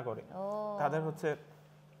খুব কান্না করে, তাদের হচ্ছে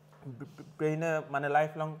ব্রেইনে মানে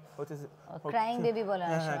লাইফ লং হচ্ছে ক্রাইং বেবি বলে,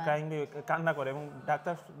 হ্যাঁ ক্রাইং বেবি, কান্না করে। এবং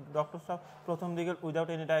ডক্টর সব প্রথম দিকে উইদাউট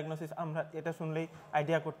এনি ডায়াগনোসিস আমরা এটা শুনলেই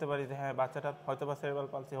আইডিয়া করতে পারি যে হ্যাঁ বাচ্চাটা হয়তো বা সেরেব্রাল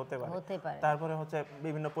পালসি হতে পারে। তারপরে হচ্ছে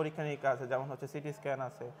বিভিন্ন পরীক্ষা নিরীক্ষা আছে, যেমন হচ্ছে সিটি স্ক্যান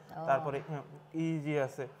আছে, তারপরে ইইজি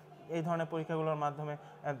আছে। এই ধরনের পরীক্ষাগুলোর মাধ্যমে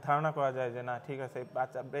ধারণা করা যায় যে না ঠিক আছে,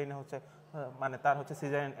 বাচ্চা ব্রেইনে হচ্ছে মানে তার হচ্ছে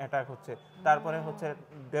সিজারিয়ান অ্যাটাক হচ্ছে, তারপরে হচ্ছে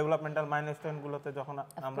ডেভেলপমেন্টাল মাইলস্টোন গুলোতে যখন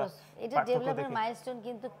আমরা এটা ডেভেলপমেন্ট মাইলস্টোন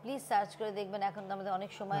কিন্তু প্লিজ সার্চ করে দেখবেন, এখন তো আমাদের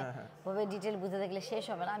অনেক সময় ভাবে ডিটেইল বুঝতে দেখলে শেষ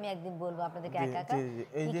হবে না। আমি একদিন বলবো আপনাদেরকে একা একা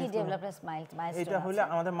কি ডেভেলপমেন্ট মাইলস্টোন। এটা হলে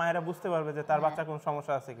আমাদের মায়েরা বুঝতে পারবে যে তার বাচ্চার কোনো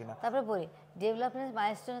সমস্যা আছে কিনা। তারপরে বলি ডেভেলপমেন্ট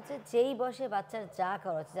মাইলস্টোন হচ্ছে যেই বয়সে বাচ্চার যা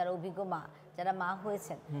করা হচ্ছে, যারা অভিজ্ঞ মা, যারা মা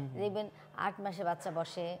হয়েছেন, দেখবেন 8 মাসে বাচ্চা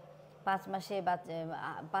বসে, 5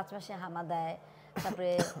 মাসে হামা দেয়,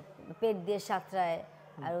 তারপরে পেট দিয়ে সাঁতরায়,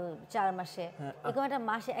 আর 4 মাসে, এরকম একটা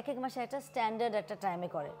মাসে এক এক মাসে একটা স্ট্যান্ডার্ড একটা টাইমে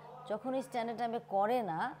করে। যখন ওই স্ট্যান্ডার্ড টাইমে করে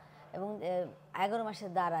না এবং 11 মাসে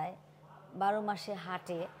দাঁড়ায়, 12 মাসে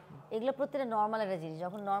হাঁটে, এগুলো প্রত্যেকটা নর্মাল একটা জিনিস।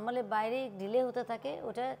 যখন নর্মালের বাইরে ডিলে হতে থাকে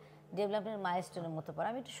ওটা ডেভেলপমেন্ট মাইলস্টোনের মতো পড়ে।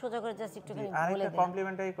 আমি একটু সোজা করে জাস্ট একটুখানি বলে দিই।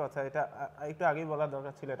 কমপ্লিমেন্টারি কথা, এটা একটু আগেই বলার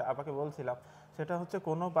দরকার ছিল, এটা আপাকে বলছিলাম। সেটা হচ্ছে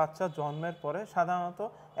কোনো বাচ্চা জন্মের পরে সাধারণত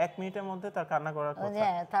 1 মিনিটের মধ্যে তার কান্না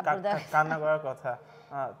করার কথা,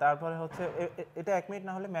 তারপরে হচ্ছে এটা 1 মিনিট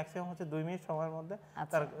না হলে ম্যাক্সিমাম হচ্ছে 2 মিনিট সময়ের মধ্যে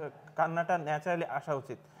তার কান্নাটা ন্যাচারালি আসা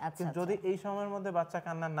উচিত। কিন্তু যদি এই সময়ের মধ্যে বাচ্চা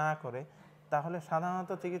কান্না না করে, তাহলে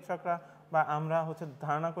সাধারণত চিকিৎসকরা বা আমরা হচ্ছে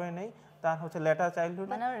ধারণা করে নেই তার হচ্ছে লেটার চাইল্ডহুড,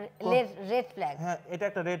 মানে রেড ফ্ল্যাগ। হ্যাঁ, এটা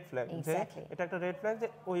একটা রেড ফ্ল্যাগ, যে এটা একটা রেড ফ্ল্যাগ যে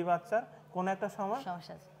ওই বাচ্চার কোন একটা সময়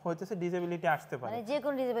সমস্যা আছে, হইতেছে ডিসেবিলিটি আসতে পারে, মানে যে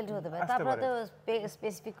কোন ডিসেবিলিটি হতে পারে। তারপরে তো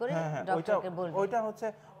স্পেসিফিক করে ডক্টরকে বলবে। ওইটা হচ্ছে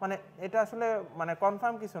মানে এটা আসলে মানে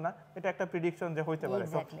কনফার্ম কিছু না, এটা একটা প্রেডিকশন যে হইতে পারে।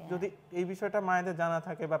 যদি এই বিষয়টা মায়েদের জানা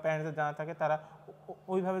থাকে বা প্যারেন্টসদের জানা থাকে, তারা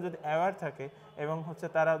ওইভাবে যদি অ্যাওয়্যার থাকে এবং হচ্ছে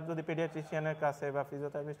তারা যদি পেডিয়াট্রিশিয়ানের কাছে বা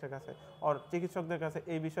ফিজিওথেরাপিস্টের কাছে আর চিকিৎসকদের কাছে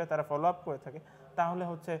এই বিষয়ে তারা ফলো আপ করে থাকে, তাহলে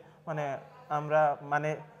হচ্ছে মানে আমরা মানে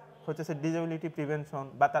হচ্ছে ডিসেবিলিটি প্রিভেনশন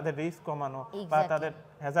বা তাদের রিস্ক কমানো বা তাদের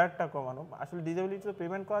হ্যাজার্ডটা কমানো। আসলে ডিসেবিলিটি তো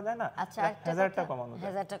প্রিভেন্ট করা যায় না, হ্যাজার্ডটা কমানো।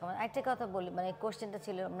 একটা কথা বলি, মানে কোশ্চেনটা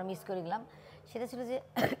ছিল আমরা মিস করে গেলাম, সেটা ছিল যে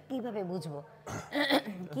কিভাবে বুঝবো,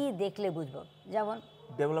 কি দেখলে বুঝবো। যেমন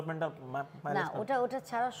ডেভেলপমেন্টাল না, ওটা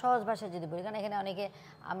ছাড়া সহজ ভাষায় যদি বলি, কারণ এখানে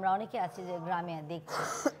আমরা অনেকে আছি যে গ্রামে দেখছি,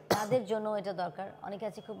 তাদের জন্য এটা দরকার। অনেকে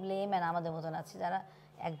আছে খুব লেম্যান আমাদের মতন আছে যারা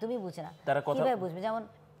একদমই বুঝে না, কিভাবে বুঝবে। যেমন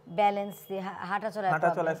ব্যালেন্স, হাঁটা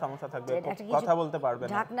চলায় সমস্যা থাকবে, কথা বলতে পারবে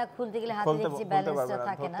না, ঢাকনা খুলতে গেলে হাতে দেখছি ব্যালেন্সটা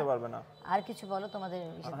থাকে না। আর কিছু বলো তোমাদের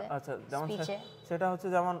বিষয়ে। আচ্ছা, যেমন সেটা হচ্ছে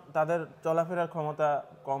যেমন তাদের চলাফেরার ক্ষমতা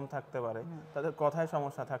কম থাকতে পারে, তাদের কথায়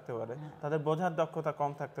সমস্যা থাকতে পারে, তাদের বোঝার দক্ষতা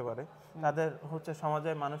কম থাকতে পারে, তাদের হচ্ছে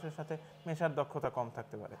সমাজে মানুষের সাথে মেশার দক্ষতা কম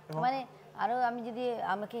থাকতে পারে। মানে আরো আমি যদি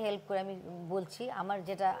আমাকে হেল্প করে আমি বলছি, আমার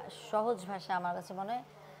যেটা সহজ ভাষা আমার কাছে মনে হয়,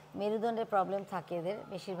 মেরুদণ্ডের প্রবলেম থাকে এদের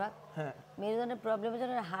বেশিরভাগ। মেরুদণ্ডের প্রবলেমের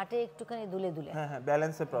জন্য হাঁটে একটুখানি দুলে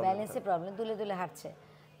ব্যালেন্সের প্রবলেম, দুলে হাঁটছে।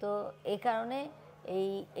 তো এই কারণে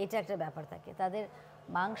এটা একটা ব্যাপার থাকে, তাদের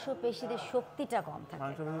মাংসপেশিদের শক্তিটা কম থাকে,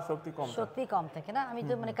 শক্তি কম থাকে না। আমি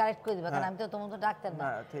তো মানে কারেক্ট করে দিব, কারণ আমি তো তোমার তো ডাক্তার না।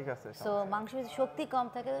 ঠিক আছে। তো মাংসপেশির শক্তি কম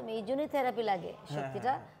থাকে, এই জন্যই থেরাপি লাগে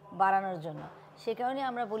শক্তিটা বাড়ানোর জন্য। সে কারণে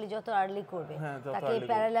আমরা বলি যত আর্লি করবে তাকে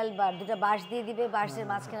প্যারালাল বার, দুটো বাঁশ দিয়ে দিবে, বাঁশের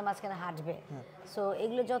মাঝখানে হাঁটবে। সো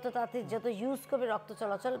এগুলো যত তাড়াতাড়ি যত ইউজ করবে রক্ত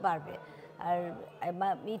চলাচল বাড়বে। আর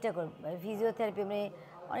এইটা করবে ফিজিওথেরাপি, মানে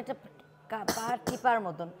অনেকটা পা টিপার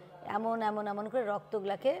মতন এমন করে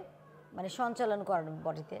রক্তগুলাকে মানে সঞ্চালন করানো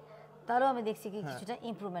বডিতে, তারও আমি দেখছি কি কিছুটা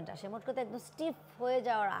ইমপ্রুভমেন্ট আসে। মোট কথা একদম স্টিফ হয়ে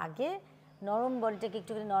যাওয়ার আগে নরম বডিটাকে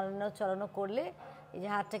একটুখানি নড়ানো করলে, এই যে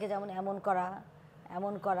হাতটাকে যেমন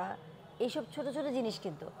এমন করা এইসব ছোট ছোট জিনিস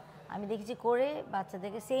কিন্তু আমি দেখেছি করে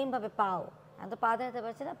বাচ্চাদেরকে সেমভাবে পাও, আমি তো পা দেখাতে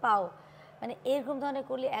পারছি না, পাও মানে এরকম ধরনের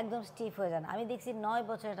করলে একদম স্টিফ হয়ে যায় না। আমি দেখছি 9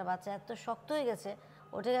 বছরের একটা বাচ্চা এত শক্ত হয়ে গেছে,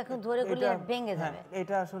 ওটাকে এখন ধরে গুলি ভেঙে যাবে।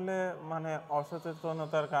 এটা আসলে মানে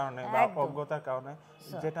অসচেতনতার কারণে বা অজ্ঞতার কারণে,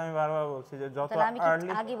 যেটা আমি বারবার বলছি যে যত আর্লি,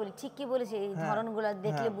 আগে বলি ঠিক কি বলেছি, এই ধরনগুলো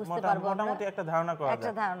দেখলে বুঝতে পারবো, মোটামুটি একটা ধারণা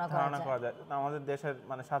করা যায়। আমাদের দেশের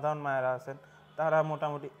মানে সাধারণ মায়েরা আছেন, তারা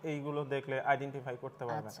মোটামুটি এইগুলো দেখলে আইডেন্টিফাই করতে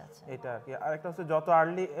পারবেন। এটা আর কি। আরেকটা হচ্ছে যত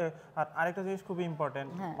আর্লি, আর আরেকটা জিনিস খুব ইম্পর্টেন্ট,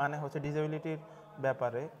 মানে হচ্ছে ডিসেবিলিটির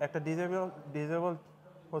ব্যাপারে, একটা ডিসেবল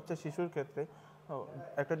হচ্ছে শিশুর ক্ষেত্রে,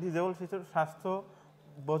 একটা ডিসেবল শিশুর স্বাস্থ্য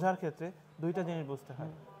বোঝার ক্ষেত্রে দুইটা জিনিস বুঝতে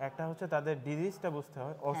হয়। একটা হচ্ছে তাদের ডিজিজটা বুঝতে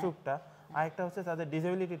হয়, অসুখটা, আরেকটা হচ্ছে তাদের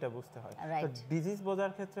ডিসেবিলিটিটা বুঝতে হয়। তো ডিজিজ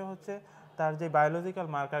বোঝার ক্ষেত্রে হচ্ছে তার যে বায়োলজিক্যাল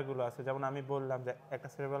মার্কারগুলো আছে, যেমন আমি বললাম যে একটা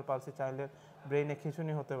সেরেব্রাল পালসি চাইল্ডের ব্রেইনে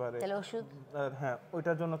খিঁচুনি হতে পারে, তাহলে ওষুধ, হ্যাঁ,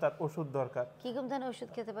 ওইটার জন্য তার ওষুধ দরকার। কি কোন ধরনের ওষুধ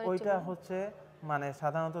খেতে পারে? ওইটা হচ্ছে মানে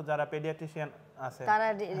সাধারণত যারা পেডিয়াট্রিশিয়ান আছে তারা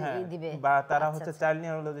দিবে, বা তারা হচ্ছে চাইল্ড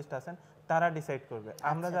নিউরোলজিস্ট আছেন, তারা ডিসাইড করবে।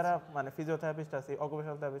 আমরা যারা মানে ফিজিওথেরাপিস্ট আছি,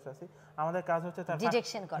 অকুপেশনাল থেরাপিস্ট আছি, আমাদের কাজ হচ্ছে তার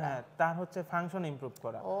ডিটেকশন করা, তার হচ্ছে ফাংশন ইমপ্রুভ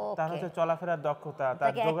করা, তার হচ্ছে চলাফেরার দক্ষতা,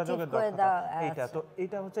 তার যোগাযোগের দক্ষতা, এইটা। তো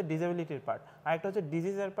এটা হচ্ছে ডিসেবিলিটির পার্ট। আর একটা হচ্ছে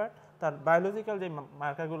ডিজিজের পার্ট, তার বায়োলজিক্যাল যে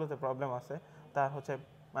মার্কারগুলোতে প্রবলেম আছে, তার হচ্ছে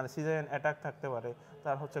মানে সিজারিয়ান অ্যাটাক থাকতে পারে,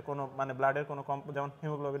 তার হচ্ছে কোনো মানে ব্লাডের কোনো যেমন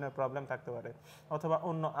হিমোগ্লোবিনের প্রবলেম থাকতে পারে, অথবা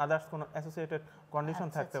অন্য আদার্স কোনো অ্যাসোসিয়েটেড কন্ডিশন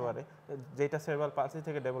থাকতে পারে যেটা সেরেব্রাল পালসি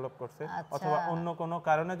থেকে ডেভেলপ করছে, অথবা অন্য কোনো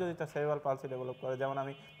কারণে যদি তার সেরেব্রাল পালসি ডেভেলপ করে, যেমন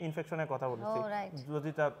আমি ইনফেকশনের কথা বলেছি, যদি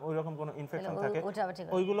তার ওই রকম কোনো ইনফেকশন থাকে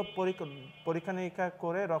ওইগুলো পরীক্ষা নিরীক্ষা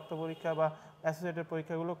করে, রক্ত পরীক্ষা বা অ্যাসোসিয়েটেড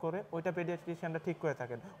পরীক্ষাগুলো করে ওইটা পেডিয়াট্রিশিয়ানরা ঠিক করে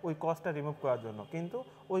থাকেন ওই কজটা রিমুভ করার জন্য। কিন্তু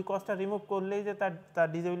ওই কজটা রিমুভ করলেই যে তার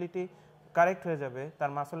ডিসেবিলিটি কারেক্ট হয়ে যাবে,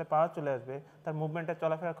 তার মাসলে পাওয়ার চলে আসবে, তার মুভমেন্টের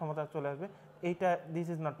চলাফেরার ক্ষমতা চলে আসবে, এইটা দিস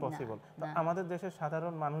ইজ নট পসিবল। তো আমাদের দেশের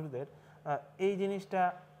সাধারণ মানুষদের এই জিনিসটা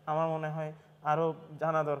আমার মনে হয় আরও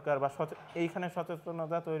জানা দরকার, বা এইখানে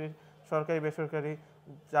সচেতনতা তৈরির সরকারি বেসরকারি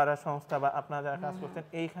যারা সংস্থা বা আপনারা যারা কাজ করছেন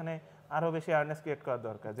এইখানে আরো বেশি অ্যাওয়ারনেস ক্রিয়েট করা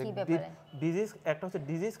দরকার। যে ডিজিজ একটা হচ্ছে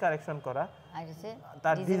ডিজিজ কারেকশন করা,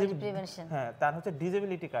 তার প্রিভেনশন, হ্যাঁ তার হচ্ছে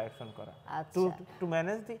ডিসেবিলিটি কারেকশন করা, to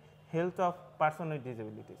manage the health of person with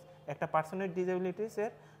disabilities. একটা পারসন উইথ ডিসেবিলিটিস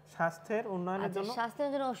এর স্বাস্থ্যের উন্নয়নের জন্য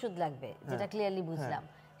ওষুধ লাগবে, যেটা ক্লিয়ারলি বুঝলাম।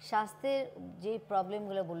 স্বাস্থ্যের যে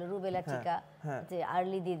প্রবলেমগুলো বলে রুবেলা টিকা যে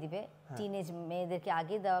আর্লি দিয়ে দিবে, টিনেজ মেয়েদেরকে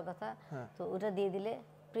আগে দেওয়ার কথা, তো ওটা দিয়ে দিলে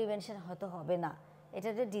প্রিভেনশন হয়তো হবে না, এটা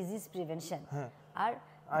যে ডিজিজ প্রিভেনশন। আর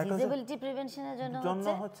ডিসেবিলিটি প্রিভেনশনের জন্য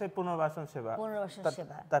হচ্ছে পুনর্বাসন সেবা,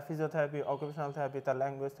 তার ফিজিওথেরাপি, অকুপেশনাল থেরাপি, তার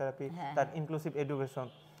ল্যাঙ্গুয়েজ থেরাপি, তার ইনক্লুসিভ এডুকেশন,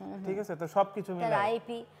 ঠিক আছে? তো সবকিছু মিলে তার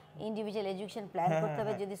আইপি ইন্ডিভিজুয়াল এডুকেশন প্ল্যান করতে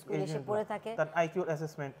হবে যদি স্কুলে এসে পড়ে থাকে, তার আইকিউ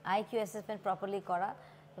অ্যাসেসমেন্ট প্রপারলি করা।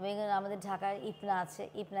 এবং আমাদের ঢাকার ইপনা আছে,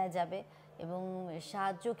 ইপনায় যাবে, এবং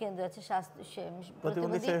সাহায্য কেন্দ্র আছে,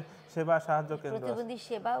 প্রতিবন্ধী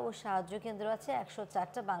সেবা ও সাহায্য কেন্দ্র আছে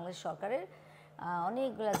 104টা বাংলাদেশ সরকারের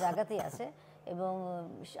অনেকগুলো জায়গাতেই আছে। এবং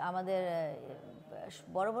আমাদের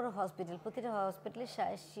বড় বড় হসপিটাল, প্রতিটা হসপিটালে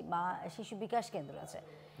শিশু বিকাশ কেন্দ্র আছে।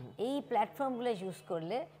 এই প্ল্যাটফর্মগুলো ইউজ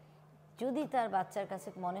করলে যদি তার বাচ্চার কাছে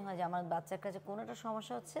মনে হয় যে আমার বাচ্চার কাছে কোনো একটা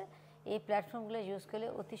সমস্যা হচ্ছে, এই প্ল্যাটফর্মগুলো ইউজ করলে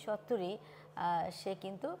অতি সত্বরই সে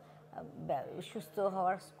কিন্তু সুস্থ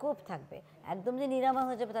হওয়ার স্কোপ থাকবে। একদম যে নিরাময়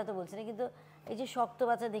হয়ে যাবে তা তো বলছি না, কিন্তু এই যে শক্ত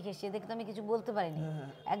বাচ্চা দেখেছি, এদেরকে তো আমি কিছু বলতে পারিনি,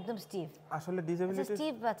 একদম স্টিফ, আসলে ডিসেবিলিটি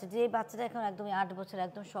স্টিফ বাচ্চা, যে বাচ্চাটা এখন একদম 8 বছর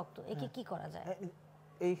একদম শক্ত, একে কি করা যায়?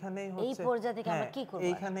 এইখানেই হচ্ছে এই পর্যায়ে থেকে আমরা কি করব?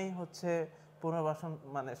 এইখানেই হচ্ছে পুনর্বাসন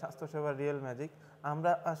মানে স্বাস্থ্যসেবার রিয়েল ম্যাজিক।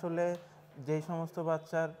 আমরা আসলে যেই সমস্ত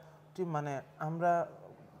বাচ্চার মানে আমরা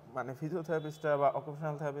মানে ফিজিওথেরাপিস্টরা বা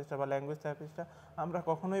অকুপেশনাল থেরাপিস্টরা বা ল্যাঙ্গুয়েজ থেরাপিস্টরা আমরা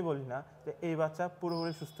কখনোই বলি না যে এই বাচ্চা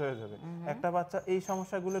পুরোপুরি সুস্থ হয়ে যাবে। একটা বাচ্চা এই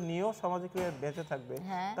সমস্যাগুলো নিয়েও সমাজে কিভাবে বেঁচে থাকবে,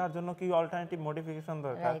 তার জন্য কি অল্টারনেটিভ মডিফিকেশন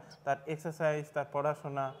দরকার, তার এক্সারসাইজ, তার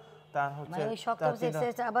পড়াশোনা, তার হচ্ছে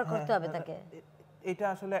আবার করতে হবে তাকে। এটা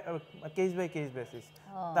আসলে কেস বাই কেস বেসিস,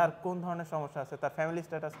 তার কোন ধরনের সমস্যা আছে, তার ফ্যামিলি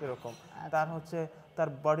স্ট্যাটাস কিরকম, তার হচ্ছে তার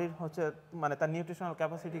বডির হচ্ছে মানে তার নিউট্রিশনাল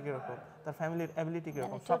ক্যাপাসিটি কিরকম, তার ফ্যামিলির অ্যাবিলিটি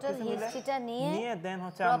কিরকম, সবকিছু নিয়ে দেন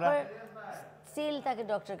হচ্ছে আমরা স্টিল তাকে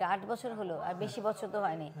ডক্টরকে 8 বছর হলো আর বেশি বছর তো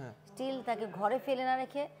হয়নি, স্টিল তাকে ঘরে ফেলে না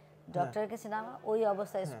রেখে ডক্টরের কাছে নামা, ওই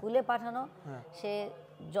অবস্থায় স্কুলে পাঠানো, সে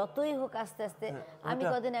যতই হোক আস্তে আস্তে। আমি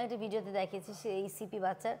কদিন একটা ভিডিওতে দেখিয়েছি, সে এই সিপি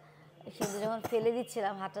বাচ্চার কিন্তু যখন ফেলে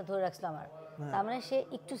দিচ্ছিলাম হাতটা ধরে রাখছিল আমার, তার মানে সে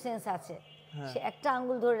একটু সেন্স আছে, সে একটা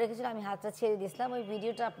আঙ্গুল ধরে রেখেছিল, আমি হাতটা ছেড়ে দিয়েছিলাম। ওই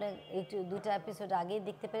ভিডিওটা আপনি একটু 2টা এপিসোড আগেই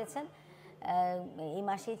দেখতে পেরেছেন, এই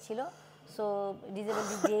মাসেই ছিল। সো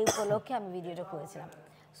ডিসেবিলিটি ডে উপলক্ষে আমি ভিডিওটা করেছিলাম।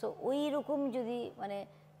 সো ওই রকম যদি মানে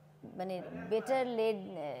মানে বেটার লেট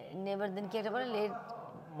নেভার দেন কি একটা বলে, লেট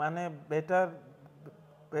মানে বেটার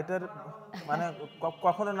মানে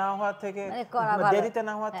কখনো না হওয়ার থেকে, দেরিতে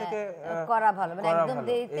না হওয়ার থেকে করা ভালো, মানে একদম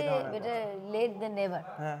দেরিতে বেটার লেট দেন নেভার।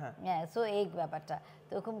 হ্যাঁ, সো এই ব্যাপারটা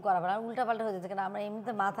তো এরকম করা ভালো। আর উল্টাপাল্টা হয়ে যাচ্ছে, কারণ আমরা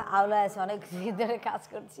এমনিতে মাথা আওলা আছে, অনেক ধরে কাজ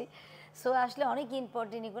করছি। সো আসলে অনেক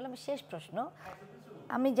ইম্পর্টেন্ট এগুলো। আমি শেষ প্রশ্ন,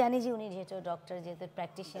 আমি জানি যে উনি যেহেতু ডক্টর, যেহেতু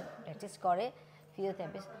প্র্যাকটিস করে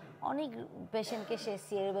ফিজিওথেরাপিস্ট, অনেক পেশেন্টকে সে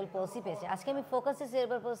সিরেব্রাল পলসি পেয়েছে। আজকে আমি ফোকাসে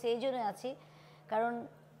সিরেব্রাল পলসি এই জন্য আছি কারণ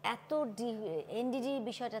এত এনডিডি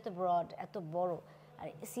বিষয়টা এত ব্রড, এত বড়, আর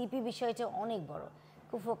সিপি বিষয়টা অনেক বড়।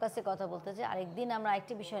 খুব ফোকাসে কথা বলতে চাই। আরেকদিন আমরা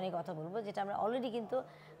আরেকটি বিষয় নিয়ে কথা বলবো, যেটা আমরা অলরেডি কিন্তু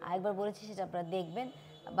আরেকবার বলেছি, সেটা আপনারা দেখবেন।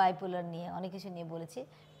 বাইপোলার নিয়ে অনেক কিছু নিয়ে বলেছি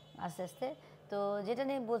আস্তে আস্তে। তো যেটা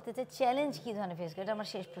নিয়ে বলতে চাই, চ্যালেঞ্জ কী ধরনের ফেস করে, এটা আমার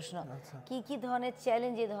শেষ প্রশ্ন। কি ধরনের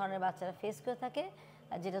চ্যালেঞ্জ এই ধরনের বাচ্চারা ফেস করে থাকে,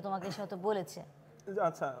 যেটা তোমাকে সাথে বলেছে?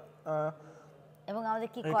 আচ্ছা, এবং আমাদের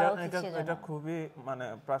কি করা উচিত সেজন্য? এটা খুবই মানে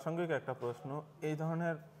প্রাসঙ্গিক একটা প্রশ্ন। এই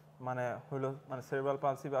ধরনের মানে হলো মানে সেরেব্রাল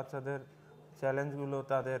পালসি বাচ্চাদের চ্যালেঞ্জগুলো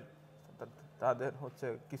তাদের হচ্ছে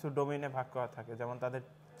কিছু ডোমেইনে ভাগ করা থাকে। যেমন তাদের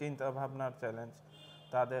চিন্তা ভাবনার চ্যালেঞ্জ,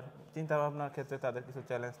 তাদের চিন্তা ভাবনার ক্ষেত্রে তাদের কিছু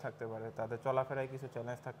চ্যালেঞ্জ থাকতে পারে, তাদের চলাফেরায় কিছু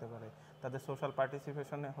চ্যালেঞ্জ থাকতে পারে, তাদের সোশ্যাল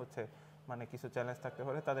পার্টিসিপেশনে হচ্ছে মানে কিছু চ্যালেঞ্জ থাকতে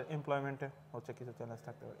পারে, তাদের এমপ্লয়মেন্টে হচ্ছে কিছু চ্যালেঞ্জ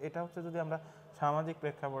থাকতে পারে। এটা হচ্ছে যদি আমরা সামাজিক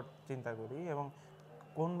প্রেক্ষাপট চিন্তা করি এবং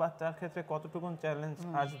কোন বাচ্চার ক্ষেত্রে কতটুকু চ্যালেঞ্জ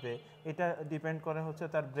আসবে এটা ডিপেন্ড করে হচ্ছে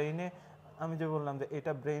তার ব্রেইনে। আমি যে বললাম যে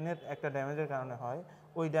এটা ব্রেইনের একটা ড্যামেজের কারণে হয়,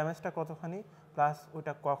 ওই ড্যামেজটা কতখানি, প্লাস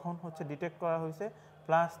ওইটা কখন হচ্ছে ডিটেক্ট করা হয়েছে,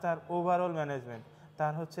 প্লাস তার ওভারঅল ম্যানেজমেন্ট,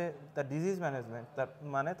 তার হচ্ছে তার ডিজিজ ম্যানেজমেন্ট, তার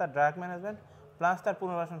মানে তার ড্রাগ ম্যানেজমেন্ট, প্লাস তার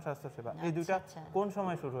পুনর্বাসন স্বাস্থ্যসেবা, এই দুইটা কোন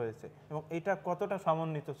সময় শুরু হয়েছে এবং এটা কতটা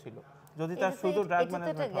সমন্বিত ছিল। যদি তার শুধু ড্রাগ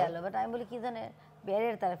ম্যানেজমেন্ট গেল, বাট আমি বলি কি জানেন,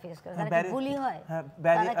 ব্যারিয়ার তারা ফেস করে, তারা কি বুলি হয়, হ্যাঁ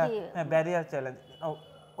ব্যারিয়ার চ্যালেঞ্জ,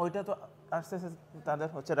 ওইটা তো আস্তে আস্তে তাদের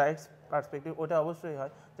হচ্ছে রাইটস পার্সপেক্টিভ, ওটা অবশ্যই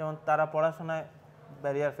হয়। যেমন তারা পড়াশোনায়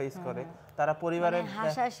ব্যারিয়ার ফেস করে, তারা পরিবারের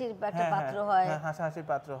হাসাহাসির একটা পাত্র হয়, হাসাহাসির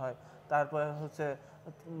পাত্র হয়, তারপরে হচ্ছে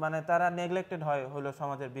মানে তারা নেগলেক্টেড হয় হলো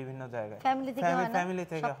সমাজের বিভিন্ন জায়গায়, ফ্যামিলি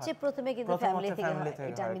থেকে হয়, সবচেয়ে প্রথমে কিন্তু ফ্যামিলি থেকে হয়,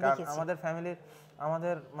 এটা আমি দেখেছি।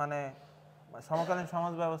 আমাদের মানে সমকালীন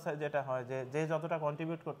সমাজ ব্যবস্থায় যেটা হয় যে যে যতটা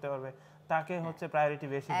কন্ট্রিবিউট করতে পারবে তাকে হচ্ছে প্রায়োরিটি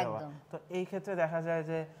বেশি দেওয়া। তো এই ক্ষেত্রে দেখা যায়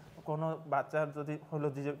যে কোনো বাচ্চার যদি হলো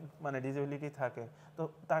মানে ডিসেবিলিটি থাকে, তো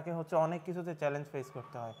তাকে হচ্ছে অনেক কিছুতে চ্যালেঞ্জ ফেস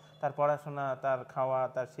করতে হয়, তার পড়াশোনা, তার খাওয়া,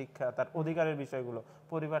 তার শিক্ষা, তার অধিকারের বিষয়গুলো,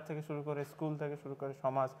 পরিবার থেকে শুরু করে স্কুল থেকে শুরু করে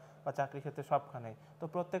সমাজ বা চাকরি ক্ষেত্রে সবখানেই। তো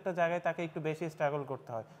প্রত্যেকটা জায়গায় তাকে একটু বেশি স্ট্রাগল করতে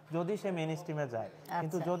হয় যদি সে মেইন স্ট্রিমে যায়।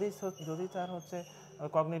 কিন্তু যদি তার হচ্ছে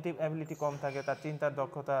কগনিটিভ অ্যাবিলিটি কম থাকে, তার চিন্তার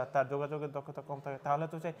দক্ষতা, তার যোগাযোগের দক্ষতা কম থাকে, তাহলে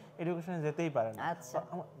তো সে এডুকেশনে যেতেই পারে না।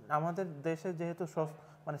 আমাদের দেশে যেহেতু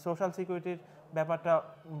মানে সোশ্যাল সিকিউরিটির ব্যাপারটা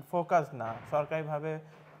ফোকাস না সরকারিভাবে,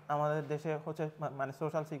 আমাদের দেশে হচ্ছে মানে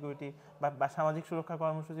সোশ্যাল সিকিউরিটি বা সামাজিক সুরক্ষা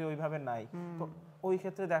কর্মসূচি ওইভাবে নাই। তো ওই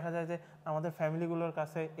ক্ষেত্রে দেখা যায় যে আমাদের ফ্যামিলিগুলোর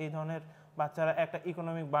কাছে এই ধরনের বাচ্চারা একটা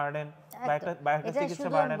ইকোনমিক বার্ডেন বা একটা চিকিৎসা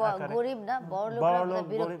বার্ডেন আকারে, গরিব না বড়লোক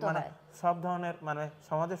বিরক্ত হয়, সব ধরনের মানে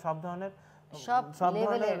সমাজে সব ধরনের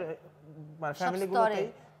মানে ফ্যামিলিগুলোতেই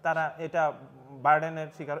তারা এটা বার্ডেনের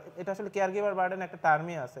শিকার। এটা আসলে কেয়ার গিভার বার্ডেন একটা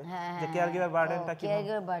টার্মই আছে, যে কেয়ার গিভার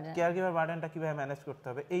বার্ডেনটা কিভাবে ম্যানেজ করতে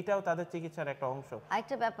হবে, এইটাও তাদের চিকিৎসার একটা অংশ।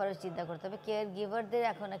 আরেকটা ব্যাপারে চিন্তা করতে হবে, কেয়ার গিভারদের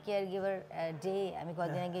এখন কেয়ার গিভার ডে আমি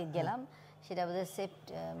কয়েকদিন আগে গেলাম, সেটা বোধহয়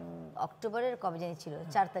অক্টোবরের কবে জানি ছিল,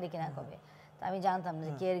 4 তারিখে না কবে, তো আমি জানতাম না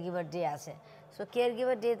যে কেয়ার গিভার ডে আছে। সো কেয়ার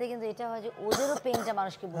গিভার ডেতে কিন্তু এটা হয় যে ওদেরও পেইনটা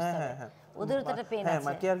মানুষকে বুঝতে হবে, ওদেরও তো একটা পেইন আছে,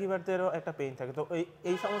 হ্যাঁ কেয়ার গিভারদেরও একটা পেইন থাকে। তো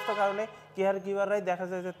এই সমস্ত কারণে কেয়ার গিভাররাই দেখা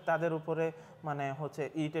যায় যে তাদের উপরে মানে হচ্ছে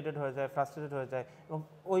ইরিটেটেড হয়ে যায়, ফ্রাস্ট্রেটেড হয়ে যায়, এবং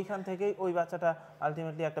ওইখান থেকেই ওই বাচ্চাটা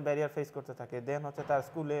আলটিমেটলি একটা ব্যারিয়ার ফেস করতে থাকে। দেন হচ্ছে তার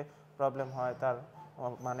স্কুলে প্রবলেম হয়, তার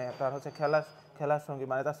মানে তার হচ্ছে খেলার সঙ্গে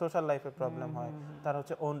মানে তার সোশ্যাল লাইফে প্রবলেম হয়, তার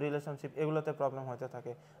হচ্ছে ওন রিলেশনশিপ এগুলোতে প্রবলেম হতে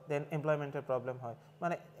থাকে, দেন এমপ্লয়মেন্টের প্রবলেম হয়,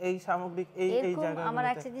 মানে এই সামগ্রিক এই জায়গায় আমার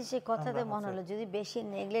একটা জিনিস সেই কথাতে মনে হলো, যদি বেশি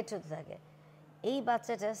নেগলেক্ট হতে থাকে এই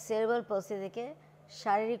বাচ্চাটা সেরেব্রাল পলসি থেকে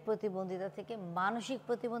শারীরিক প্রতিবন্ধিতা থেকে মানসিক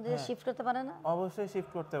প্রতিবন্ধিতা শিফট করতে পারে না? অবশ্যই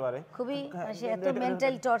শিফট করতে পারে, খুবই এত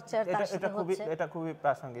মেন্টাল টর্চার তার সাথে হচ্ছে, এটা খুবই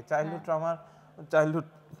প্রাসঙ্গিক।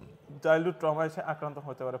 চাইল্ডহুড ট্রমায় সে আক্রান্ত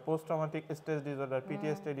হতে পারে, post traumatic stress disorder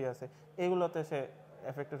PTSD আছে, এগুলোতে সে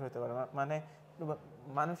এফেক্টেড হতে পারে। মানে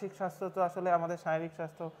মানসিক স্বাস্থ্য তো আসলে আমাদের শারীরিক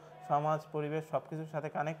স্বাস্থ্য, সমাজ, পরিবেশ সবকিছুর সাথে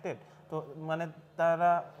কানেক্টেড। তো মানে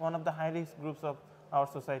তারা one of the high risk groups of our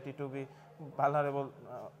society two B vulnerable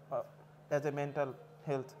as a mental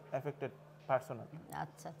health affected personal.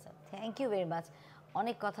 আচ্ছা, থ্যাংক ইউ ভেরি মাচ।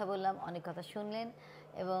 অনেক কথা বললাম, অনেক কথা শুনলেন,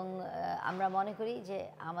 এবং আমরা মনে করি যে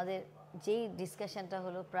আমাদের যেই ডিসকাশনটা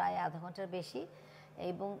হলো প্রায় আধা ঘন্টার বেশি,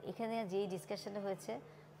 এবং এখানে যেই ডিসকাশনটা হয়েছে,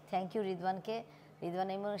 থ্যাংক ইউ রিদওয়ানকে। রিদওয়ান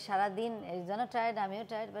এবং সারাদিন, রিদওয়ানও টায়ার্ড, আমিও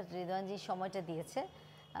টায়ার্ড, বাট রিদওয়ান যে সময়টা দিয়েছে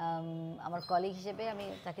আমার কলিগ হিসেবে আমি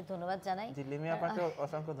তাকে ধন্যবাদ জানাই। জি লিমি আপনাকে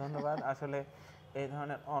অসংখ্য ধন্যবাদ। আসলে এই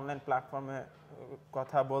ধরনের অনলাইন প্ল্যাটফর্মে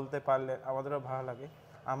কথা বলতে পারলে আমাদেরও ভালো লাগে।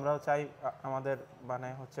 আমরাও চাই আমাদের মানে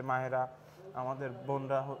হচ্ছে মায়েরা, আমাদের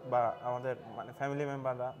বোনরা বা আমাদের মানে ফ্যামিলি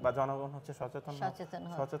মেম্বাররা বা জনগণ হচ্ছে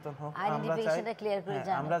সচেতন হোক।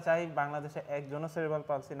 আমরা চাই বাংলাদেশে একজনও সেরেব্রাল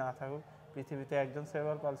পালসি না থাকুক, পৃথিবীতে একজন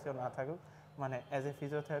সেরেব্রাল পালসিও না থাকুক। মানে অ্যাজ এ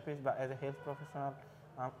ফিজিওথেরাপিস্ট বা অ্যাজ এ হেলথ প্রফেশনাল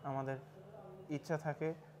আমাদের ইচ্ছা থাকে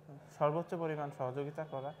সর্বোচ্চ পরিমাণ সহযোগিতা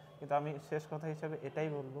করা। কিন্তু আমি শেষ কথা হিসেবে এটাই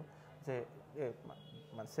বলবো যে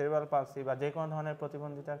মানে সেরেব্রাল পালসি বা যে কোনো ধরনের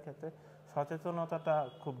প্রতিবন্ধিতার ক্ষেত্রে সচেতনতাটা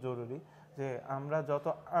খুব জরুরি। যে আমরা যত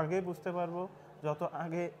আগে বুঝতে পারবো, যত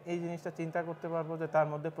আগে এই জিনিসটা চিন্তা করতে পারবো যে তার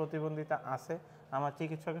মধ্যে প্রতিবন্ধিতা আছে, আমার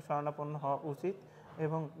চিকিৎসকের শরণাপন্ন হওয়া উচিত।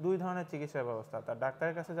 এবং 2 ধরনের চিকিৎসা ব্যবস্থা, তার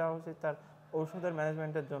ডাক্তারের কাছে যাওয়া উচিত তার ঔষধের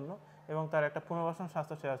ম্যানেজমেন্টের জন্য, এবং তার একটা পুনর্বাসন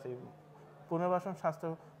স্বাস্থ্যসেবা আছে। পুনর্বাসন স্বাস্থ্য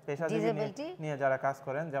পেশাজীবী নিয়ে যারা কাজ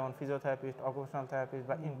করেন, যেমন ফিজিওথেরাপিস্ট, অকুপেশনাল থেরাপিস্ট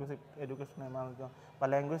বা ইনক্লুসিভ এডুকেশনের মানুষজন বা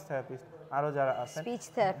ল্যাঙ্গুয়েজ থেরাপিস্ট, আরও যারা আছেন স্পিচ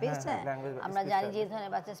থেরাপিস্ট, আমরা জানি যে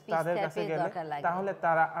ধরনের বাচ্চা স্পিচ থেরাপি দরকার লাগে, তাহলে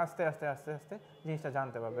তারা আস্তে আস্তে জিনিসটা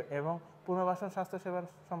জানতে পারবে। এবং পুনর্বাসন স্বাস্থ্যসেবা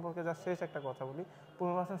সম্পর্কে যা শেষ একটা কথা বলি,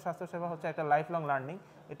 পুনর্বাসন স্বাস্থ্যসেবা হচ্ছে একটা লাইফ লং লার্নিং।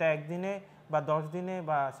 এটা একদিনে বা 10 দিনে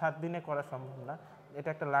বা 7 দিনে করা সম্ভব না, এটা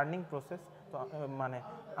একটা লার্নিং প্রসেস। তো মানে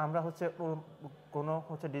আমরা হচ্ছে কোনো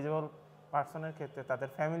হচ্ছে ডিজেবল পার্সনের ক্ষেত্রে তাদের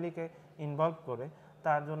ফ্যামিলিকে ইনভলভ করে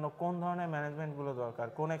তার জন্য কোন ধরনের ম্যানেজমেন্টগুলো দরকার,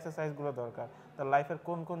 কোন এক্সারসাইজগুলো দরকার, তার লাইফের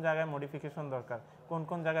কোন কোন জায়গায় মডিফিকেশন দরকার, কোন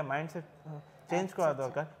কোন জায়গায় মাইন্ডসেট চেঞ্জ করা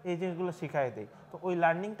দরকার, এই জিনিসগুলো শিখাই দেই। তো ওই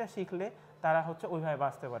লার্নিংটা শিখলে তারা হচ্ছে ওইভাবে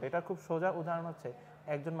বাঁচতে পারে। এটা খুব সোজা উদাহরণ হচ্ছে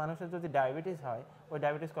একজন মানুষের যদি ডায়াবেটিস হয়, ওই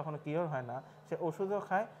ডায়াবেটিস কখনো কিওর হয় না, সে ওষুধও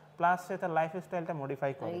খায় প্লাস সে তার লাইফস্টাইলটা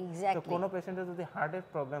মডিফাই করে। তো কোনো পেশেন্টের যদি হার্টের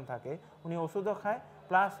প্রবলেম থাকে, উনি ওষুধও খায়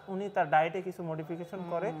প্লাস উনি তার ডায়েটে কিছু মডিফিকেশন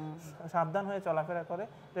করে, সাবধান হয়ে চলাফেরা করে,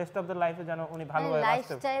 রেস্ট অফ দ্য লাইফে যেন উনি ভালোভাবে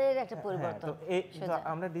বাঁচতে পারে। একটা পরিবর্তন। তো এই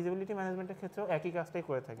আমরা ডিসেবিলিটি ম্যানেজমেন্টের ক্ষেত্রেও একই কাজটাই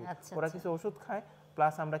করে থাকি। ওরা কিছু ওষুধ খায়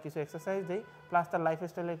প্লাস আমরা কিছু এক্সারসাইজ দেই প্লাস তার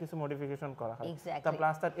লাইফস্টাইলের কিছু মডিফিকেশন করা হয়, তার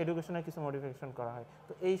প্লাস তার এডুকেশনের কিছু মডিফিকেশন করা হয়।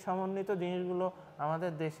 তো এই সমন্বিত জিনিসগুলো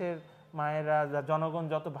আমাদের দেশের মায়েরা জনগণ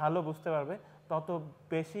যত ভালো বুঝতে পারবে তত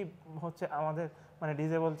বেশি হচ্ছে আমাদের মানে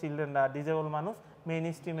ডিজেবল চিলড্রেনরা, ডিজেবল মানুষ মেইন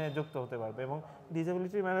স্ট্রিমে যুক্ত হতে পারবে। এবং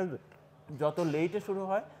ডিজেবিলিটি ম্যানেজমেন্ট যত লেটে শুরু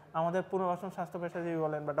হয় আমাদের পুনর্বাসন স্বাস্থ্য পেশাজীবী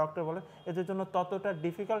বলেন বা ডক্টর বলেন, এদের জন্য ততটা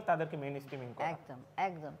ডিফিকাল্ট তাদেরকে মেইন স্ট্রিমিং করা। একদম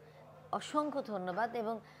একদম অসংখ্য ধন্যবাদ।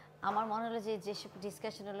 এবং আমার মনে হলো যে যেসব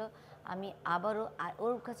ডিসকাশন হলো আমি আবারও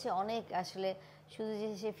ওর কাছে অনেক আসলে শুধু যে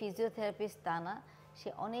সে ফিজিওথেরাপিস্ট তা না, সে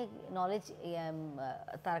অনেক নলেজ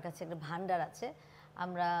তার কাছে একটা ভান্ডার আছে।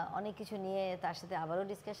 আমরা অনেক কিছু নিয়ে তার সাথে আবারও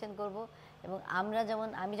ডিসকাশন করব। এবং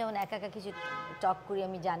আমি যেমন একা একা কিছু টক করি,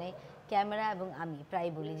 আমি জানি ক্যামেরা এবং আমি প্রায়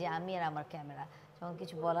বলি যে আমি আর আমার ক্যামেরা, যখন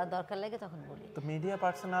কিছু বলার দরকার লাগে তখন বলি। তো মিডিয়া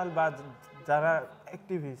পার্সোনাল বা যারা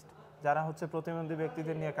অ্যাক্টিভিস্ট, যারা হচ্ছে প্রতিবন্ধী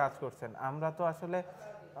ব্যক্তিদের নিয়ে কাজ করছেন, আমরা তো আসলে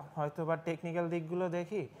হয়তো বা টেকনিক্যাল দিকগুলো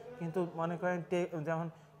দেখি, কিন্তু মনে করেন যেমন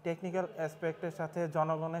টেকনিক্যাল অ্যাসপেক্টের সাথে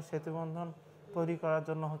জনগণের সেতুবন্ধন তৈরি করার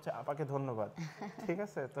জন্য হচ্ছে আপাকে ধন্যবাদ। ঠিক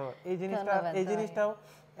আছে, তো এই জিনিসটাও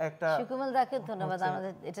একটা সুকুমাল দাকে ধন্যবাদ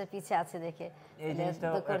আমাদের এটার পিছে আছে দেখে, এই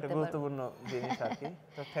জিনিসটাও একটা গুরুত্বপূর্ণ জিনিস আর কি।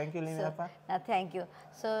 তো থ্যাংক ইউ লিমি আপা। Thank you.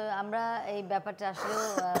 সো আমরা এই ব্যাপারটা আসলেও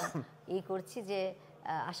করছি যে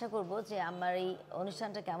আশা করব যে আমার এই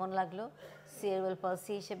অনুষ্ঠানটা কেমন লাগলো, সিরিয়াল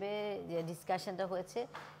পলিসি হিসেবে যে ডিসকাশনটা হয়েছে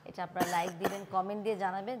এটা আপনারা লাইক দিবেন, কমেন্ট দিয়ে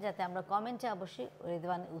জানাবেন, যাতে আমরা কমেন্টে অবশ্যই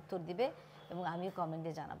রিদওয়ান উত্তর দিবে এবং আমিও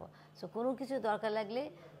কমেন্টে জানাবো। সো কোনো কিছু দরকার লাগলে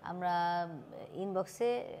আমরা ইনবক্সে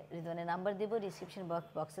রিদওয়ানের নাম্বার দেবো, ডিসক্রিপশন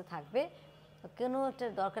বক্সে থাকবে। কোনো একটা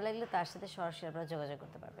দরকার লাগলে তার সাথে সরাসরি আপনারা যোগাযোগ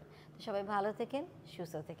করতে পারবেন। তো সবাই ভালো থেকেন,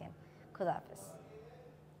 সুস্থ থেকেন, খোদা হাফেজ।